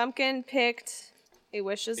 Thumpkin picked a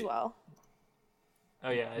wish as well. Oh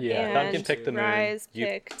yeah. Yeah, And Thumpkin picked the moon. Rise You-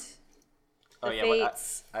 picked Oh, the yeah, well,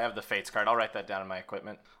 fates. I have the Fates card. I'll write that down in my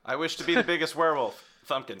equipment. I wish to be the biggest werewolf.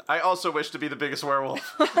 Thumpkin. I also wish to be the biggest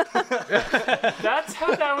werewolf. That's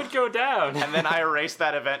how that would go down. And then I erase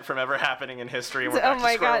that event from ever happening in history, and we're Oh back my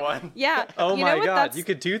to square god. one. Yeah. Oh you my know what? god, you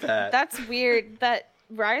could do that. That's weird. That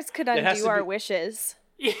Rise could has undo to our be- wishes.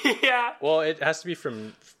 Yeah. Well, it has to be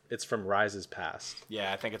it's from Rise's past.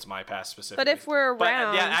 Yeah, I think it's my past specifically. But if we're But,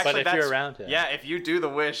 around, yeah, actually, But if that's, you're around him. Yeah, if you do the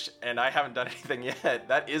wish and I haven't done anything yet,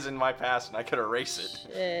 that is in my past, and I could erase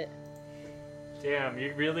it. Shit. Damn,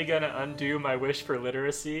 you're really gonna undo my wish for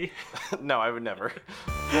literacy? No, I would never.